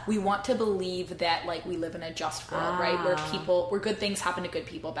what's that? We want to believe that like we live in a just world, right? Where good things happen to good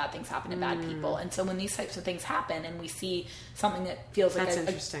people, bad things happen to bad people, and so when these types of things happen, and we see something that feels like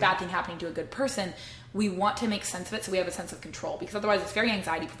a bad thing happening to a good person, we want to make sense of it so we have a sense of control, because otherwise it's very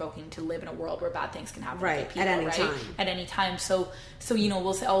anxiety provoking to live in a world where bad things can happen to good people, at any time. So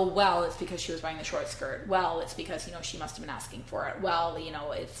we'll say, oh well, it's because she was wearing the short skirt. Well, it's because she must have been asking for it. Well,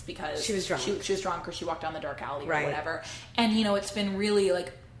 it's because she was drunk. She was drunk, or she walked down the dark alley, or whatever. And it's been really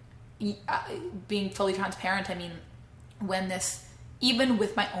like being fully transparent. I mean, when this, even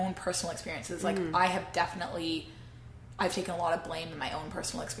with my own personal experiences, like I've taken a lot of blame in my own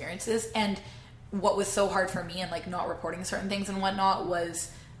personal experiences. And what was so hard for me and like not reporting certain things and whatnot was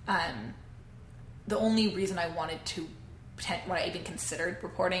the only reason I wanted to when I even considered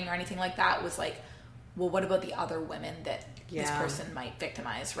reporting or anything like that was like, well, what about the other women that this person might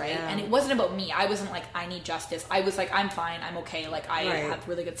victimize, right? And it wasn't about me. I wasn't like, I need justice. I was like, I'm fine, I'm okay, like I have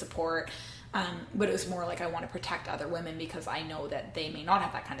really good support. But it was more like I want to protect other women because I know that they may not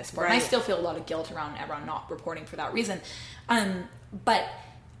have that kind of support. And I still feel a lot of guilt around not reporting for that reason. But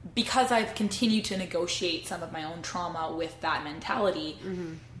because I've continued to negotiate some of my own trauma with that mentality,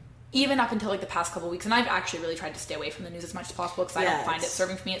 even up until like the past couple of weeks, and I've actually really tried to stay away from the news as much as possible because I don't find it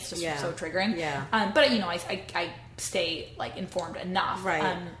serving for me. It's just so triggering. But you know, I stay like informed enough.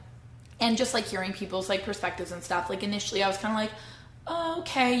 Right. And just like hearing people's like perspectives and stuff. Like initially, I was kind of like, oh,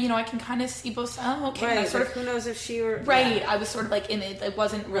 okay, you know, I can kind of see both. Oh, okay. Right. And I sort of, who knows if she were right. Yeah. I was sort of like in it. I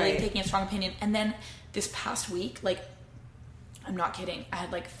wasn't really taking a strong opinion. And then this past week, like, I'm not kidding, I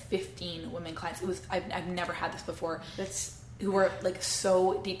had like 15 women clients. It was I've never had this before. Who were like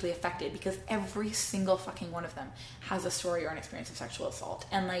so deeply affected because every single fucking one of them has a story or an experience of sexual assault,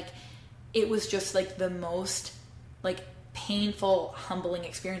 and like it was just like the most like painful, humbling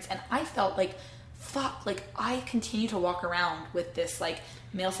experience. And I felt like, fuck, like I continue to walk around with this like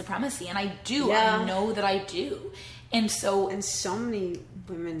male supremacy, and I do. I know that I do, and so many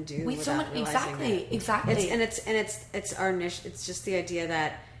women do. Exactly. It's our niche. It's just the idea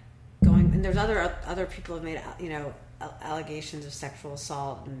that and there's other people have made, you know, allegations of sexual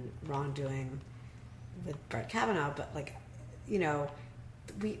assault and wrongdoing with Brett Kavanaugh, but like, you know,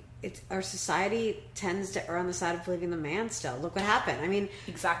 our society tends to err on the side of believing the man still. Look what happened. I mean,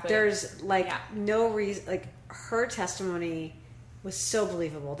 there's like no reason, like her testimony was so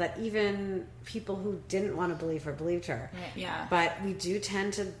believable that even people who didn't want to believe her believed her. Yeah. But we do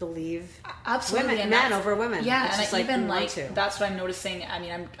tend to believe absolutely men over women. Yeah, it's just and even like that's what I'm noticing. I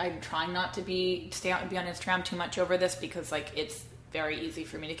mean, I'm trying not to be on Instagram too much over this because like it's very easy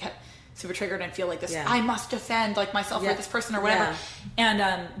for me to get super triggered and feel like this I must defend like myself or this person or whatever.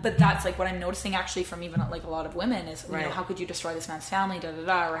 And but that's like what I'm noticing actually from even like a lot of women is you know, how could you destroy this man's family,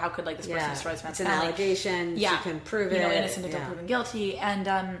 or how could like this person destroy this man's family? It's an allegation. You can prove it. You know, innocent until proven guilty. And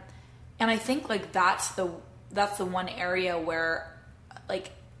I think like that's the one area where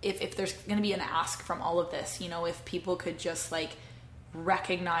like if there's going to be an ask from all of this, you know, if people could just like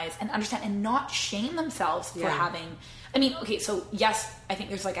recognize and understand and not shame themselves for having. I mean, okay, so yes, I think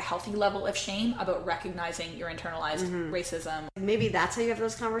there's like a healthy level of shame about recognizing your internalized racism. Maybe that's how you have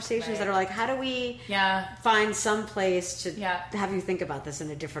those conversations that are like, how do we find some place to have you think about this in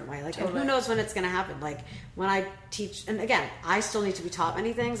a different way? Like, and who knows when it's going to happen? Like, when I teach, and again, I still need to be taught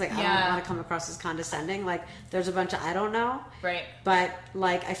many things. Like, I don't want to come across as condescending. Like, there's a bunch of I don't know. Right. But,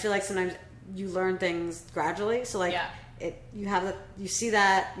 like, I feel like sometimes you learn things gradually. So, like, you see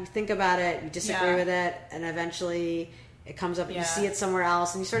that, you think about it, you disagree with it, and eventually it comes up, you see it somewhere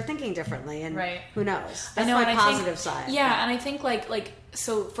else, and you start thinking differently, and who knows? That's my positive side. Yeah, and I think like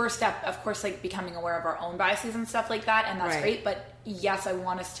so first step, of course, like becoming aware of our own biases and stuff like that, and that's great, but yes, I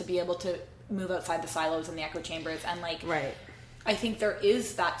want us to be able to move outside the silos and the echo chambers, and like I think there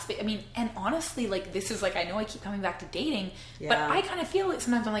is that space. I mean, and honestly, like, this is like, I know I keep coming back to dating, but I kind of feel it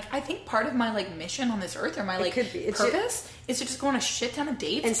sometimes. I'm like, I think part of my like mission on this earth or my like purpose is to just go on a shit ton of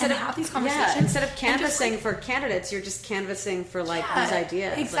dates and have these conversations. Instead of canvassing for candidates, you're just canvassing for like these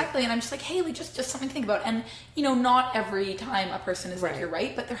ideas. Exactly. And I'm just like, hey, like just something to think about. And, you know, not every time a person is like, you're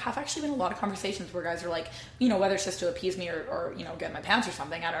right, but there have actually been a lot of conversations where guys are like, you know, whether it's just to appease me or you know, get my pants or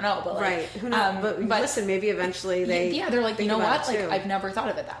something, I don't know. But like, who knows? But listen, maybe eventually they're like, you know what? Like, I've never thought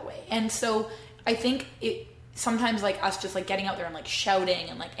of it that way. And so I think it sometimes like us just like getting out there and like shouting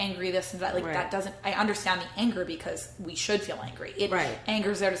and like angry this and that, like that doesn't, I understand the anger because we should feel angry.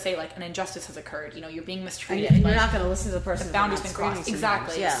 Anger is there to say like an injustice has occurred, you know, you're being mistreated. And you're not going to listen to the person. The boundary's been crossed.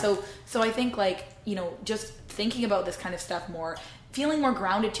 Exactly. Yeah. So I think like, you know, just thinking about this kind of stuff more, feeling more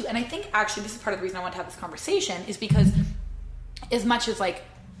grounded too. And I think actually this is part of the reason I want to have this conversation is because as much as like,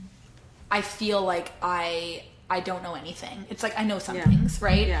 I feel like I don't know anything. It's like I know some things,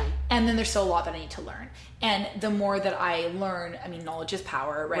 right? Yeah. And then there's still a lot that I need to learn. And the more that I learn, I mean, knowledge is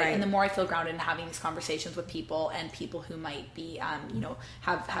power, right? And the more I feel grounded in having these conversations with people and people who might be, you know,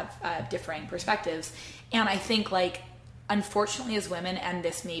 have differing perspectives. And I think, like, unfortunately, as women, and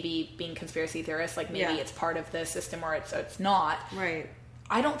this may be being conspiracy theorists, like maybe it's part of the system or it's not. Right.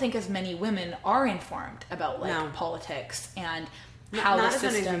 I don't think as many women are informed about like politics and how the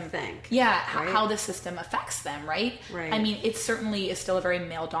system how the system affects them, right? I mean, it certainly is still a very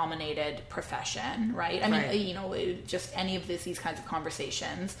male dominated profession, right? I mean, you know, just any of these kinds of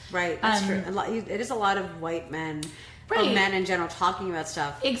conversations, that's true. It is a lot of white men or men in general talking about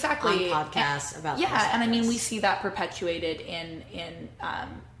stuff on podcasts about and I mean, we see that perpetuated in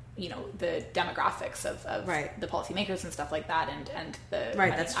you know, the demographics of the policymakers and stuff like that, and the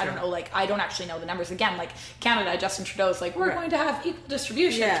I don't know, like I don't actually know the numbers. Again, like Canada, Justin Trudeau's like, we're going to have equal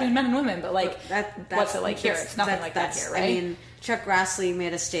distribution between men and women, but like what's it like here? It's nothing like that here, right? I mean, Chuck Grassley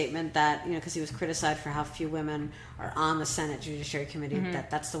made a statement that, you know, because he was criticized for how few women are on the Senate Judiciary Committee,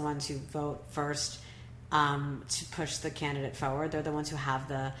 that's the ones who vote first to push the candidate forward. They're the ones who have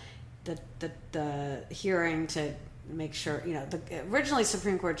the hearing to make sure, originally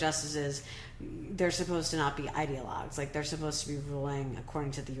Supreme Court justices, they're supposed to not be ideologues. Like, they're supposed to be ruling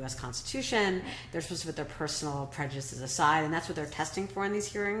according to the U.S. Constitution. They're supposed to put their personal prejudices aside, and that's what they're testing for in these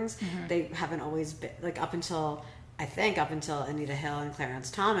hearings. They haven't always been, like, up until Anita Hill and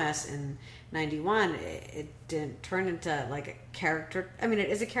Clarence Thomas in 91, it didn't turn into, like, a character. I mean, it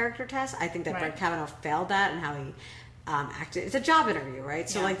is a character test. I think that Brett Kavanaugh failed that, and how he acted. It's a job interview, right?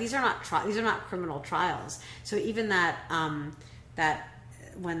 So, like, these are not criminal trials. So even that that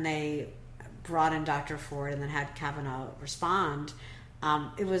when they brought in Dr. Ford and then had Kavanaugh respond,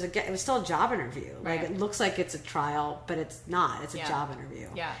 it was still a job interview. Like, it looks like it's a trial, but it's not. It's a job interview.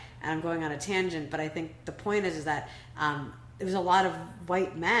 Yeah. And I'm going on a tangent, but I think the point is that it was a lot of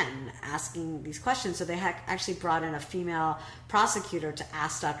white men asking these questions. So they had actually brought in a female prosecutor to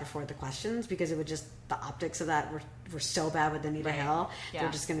ask Dr. Ford the questions, because it would just, the optics of that were so bad with Anita Hill. Yeah.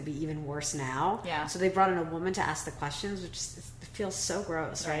 They're just going to be even worse now. Yeah. So they brought in a woman to ask the questions, which feels so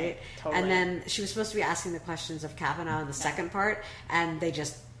gross, right? Totally. And then she was supposed to be asking the questions of Kavanaugh in the second part, and they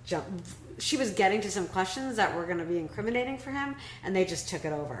just jumped. She was getting to some questions that were going to be incriminating for him, and they just took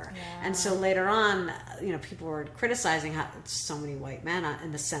it over. Yeah. And so later on, people were criticizing how so many white men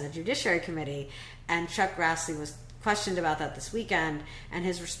in the Senate Judiciary Committee, and Chuck Grassley was questioned about that this weekend, and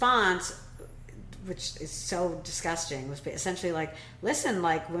his response, which is so disgusting, was essentially like, listen,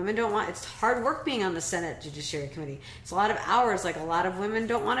 like, women don't want, it's hard work being on the Senate Judiciary Committee. It's a lot of hours, like, a lot of women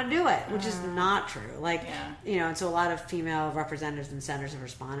don't want to do it, which is not true. Like, and so a lot of female representatives and senators have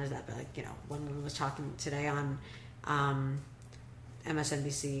responded to that, but, like, one woman was talking today on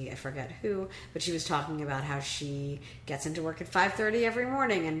MSNBC, I forget who, but she was talking about how she gets into work at 5:30 every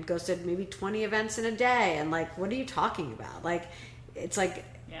morning and goes to maybe 20 events in a day, and, like, what are you talking about? Like, it's like,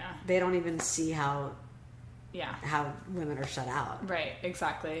 they don't even see how women are shut out. Right,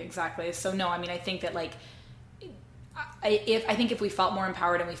 exactly. So no, I mean, I think that, like, I think if we felt more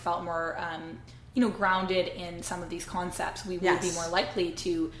empowered and we felt more grounded in some of these concepts, we would be more likely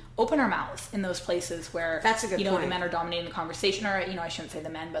to open our mouths in those places where that's a good point. The men are dominating the conversation, or I shouldn't say the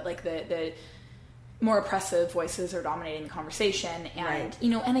men, but, like, the more oppressive voices are dominating the conversation. And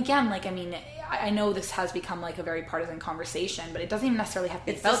and again, like, I mean, I know this has become, like, a very partisan conversation, but it doesn't even necessarily have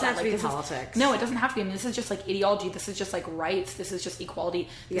to be about that. Like, this politics. No, it doesn't have to be. I mean, this is just, like, ideology. This is just, like, rights. This is just equality.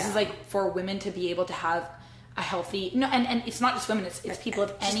 This is, like, for women to be able to have a healthy, and it's not just women, it's people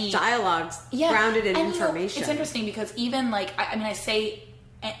of any dialogues grounded in information. It's interesting because even, like, I mean, I say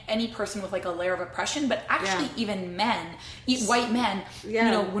any person with, like, a layer of oppression, but actually even men, white men,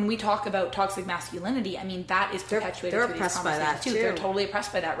 when we talk about toxic masculinity, I mean, that is perpetuated through these conversations too. They're totally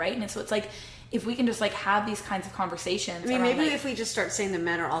oppressed by that, right? And so it's like, if we can just, like, have these kinds of conversations. I mean, maybe, like, if we just start saying the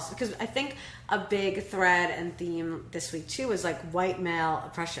men are also, because I think a big thread and theme this week too is, like, white male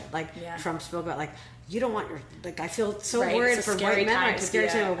oppression. Like, Trump spoke about, like, you don't want your, like, I feel so worried for white men. It's scary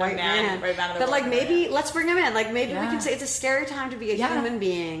to be a white man. But, like, maybe let's bring him in. Like, maybe we can say it's a scary time to be a human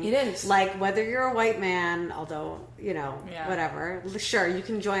being. It is. Like, whether you're a white man, although, whatever, sure, you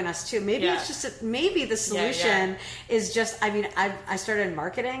can join us too. Maybe it's just, maybe the solution is just, I mean, I started in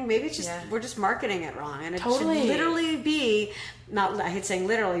marketing. Maybe it's just, we're just marketing it wrong. And it should literally be, not, I hate saying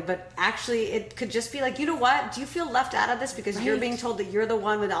literally, but actually it could just be like, you know what? Do you feel left out of this because you're being told that you're the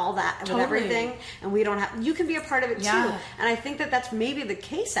one with all that, with everything, and we don't have, you can be a part of it too. And I think that that's maybe the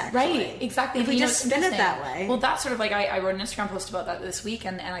case, actually. Right, exactly. If we just spin it that way. Well, that's sort of like, I wrote an Instagram post about that this week,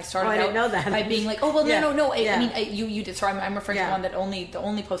 and I started out, I didn't know that. By being like, oh, well, no. I mean, you did, so I'm referring to one that the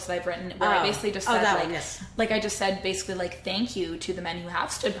only post that I've written, where I basically just said, like, I just said, basically, like, thank you to the men who have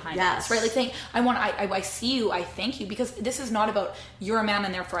stood behind us, right? Like, I see you, I thank you, because this is not about, you're a man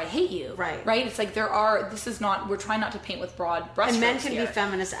and therefore I hate you. Right? It's like, we're trying not to paint with broad brushstrokes. And men can be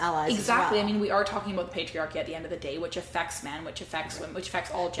feminist allies. Exactly. As well. I mean, we are talking about the patriarchy at the end of the day, which affects men, which affects women, which affects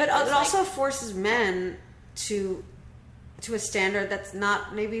all genders. But it also forces men to a standard that's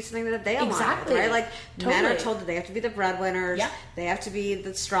not maybe something that they align with, right? Like, men are told that they have to be the breadwinners, they have to be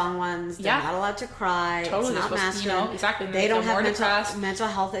the strong ones, they're not allowed to cry, it's not masculine, they don't have mental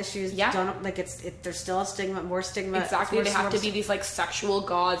health issues, don't, like, there's still a stigma, more stigma. Exactly, they have to be these, like, sexual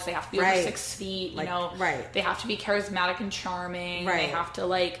gods, they have to be over 6 feet, they have to be charismatic and charming, they have to,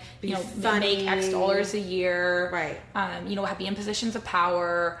 like, make X dollars a year, be in positions of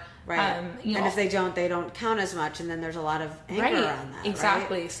power. Right. And if they don't count as much, and then there's a lot of anger around that.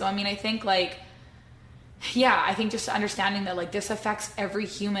 Exactly. Right? So, I mean, I think, like, I think just understanding that, like, this affects every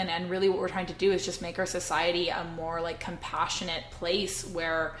human, and really what we're trying to do is just make our society a more, like, compassionate place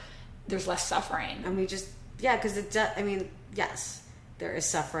where there's less suffering. And we just, because it does, I mean, yes, there is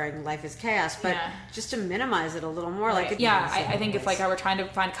suffering, life is chaos, but just to minimize it a little more. Right. I think if like I were trying to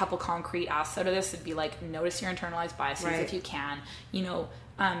find a couple concrete asks out of this, it'd be like, notice your internalized biases if you can,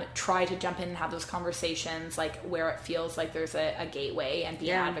 try to jump in and have those conversations like where it feels like there's a gateway, and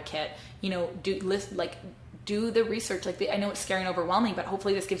be an advocate, do the research. Like, I know it's scary and overwhelming, but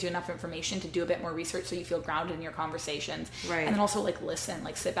hopefully this gives you enough information to do a bit more research so you feel grounded in your conversations. Right. And then also like listen,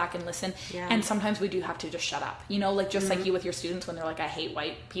 like sit back and listen. Yeah. And sometimes we do have to just shut up, like you with your students when they're like, I hate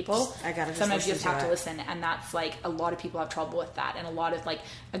white people. Sometimes you just have to listen. And that's like, a lot of people have trouble with that. And a lot of like,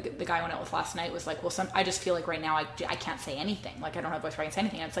 the guy I went out with last night was like, well, I just feel like right now I can't say anything. Like, I don't have a voice where I can say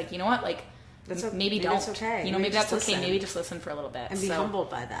anything. And it's like, you know what? Like, maybe don't. That's okay. Maybe that's okay. Maybe just listen for a little bit and be humbled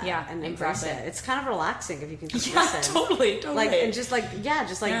by that. Yeah, and embrace it. It's kind of relaxing if you can just listen. Totally. Like, and just like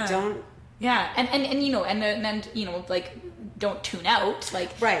don't. Yeah, and like, don't tune out.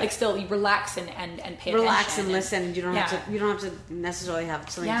 Like, like still you relax and pay relax attention. And listen. You don't have to necessarily have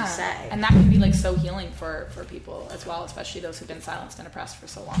something to say. And that can be like so healing for people as well, especially those who've been silenced and oppressed for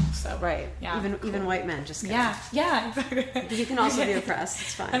so long. So even white men. Just kidding. Yeah. You can also be oppressed.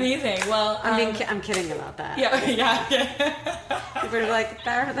 It's fine. Amazing. Well, I'm kidding about that. Yeah. People are like,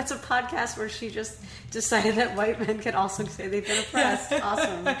 that's a podcast where she just decided that white men can also say they've been oppressed.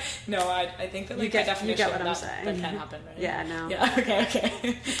 Awesome. No, I think that like you get what I'm saying. That can happen, right? Yeah, no. Yeah,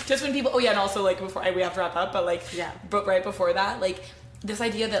 okay. Just when people, and also like before we have to wrap up, but like, but right before that, like this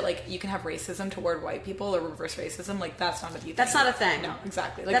idea that like you can have racism toward white people or reverse racism, like that's not a thing. That's not a thing. No,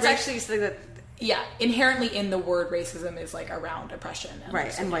 exactly. Like, that's actually something that. Yeah, inherently in the word racism is like around oppression.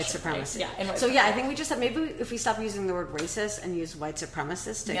 And white supremacy. Right? Yeah, so I think we just have, maybe if we stop using the word racist and use white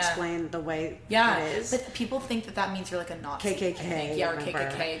supremacist to explain the way it is. But people think that means you're like a Nazi. KKK. Yeah, or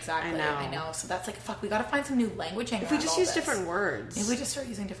KKK, exactly. I know. So that's like, fuck, we gotta find some new language. If we just use different words. Maybe we just start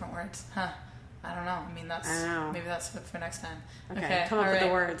using different words. Huh. I don't know. I mean, maybe that's for next time. Okay, come up with the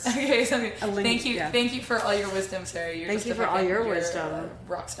words. Okay, so thank you. Thank you for all your wisdom, Sari. Thank you for all your wisdom.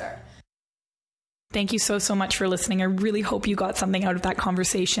 Rock star. Thank you so much for listening. I really hope you got something out of that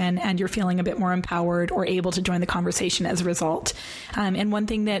conversation and you're feeling a bit more empowered or able to join the conversation as a result. And one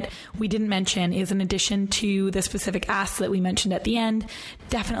thing that we didn't mention is, in addition to the specific asks that we mentioned at the end,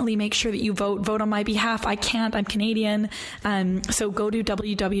 definitely make sure that you vote on my behalf. I'm Canadian. So go to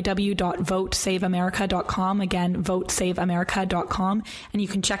www.votesaveamerica.com. Again, votesaveamerica.com. And you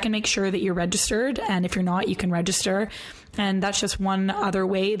can check and make sure that you're registered. And if you're not, you can register. And that's just one other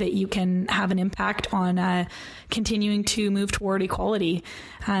way that you can have an impact on continuing to move toward equality.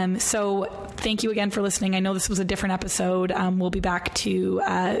 So thank you again for listening. I know this was a different episode. We'll be back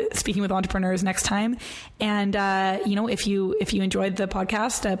to speaking with entrepreneurs next time. And, if you enjoyed the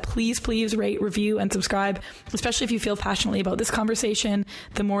podcast, please rate, review, and subscribe, especially if you feel passionately about this conversation.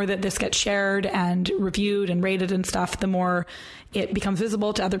 The more that this gets shared and reviewed and rated and stuff, the more it becomes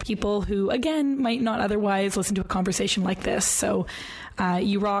visible to other people who, again, might not otherwise listen to a conversation like this. So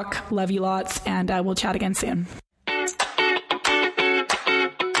you rock, love you lots, and we'll chat again soon.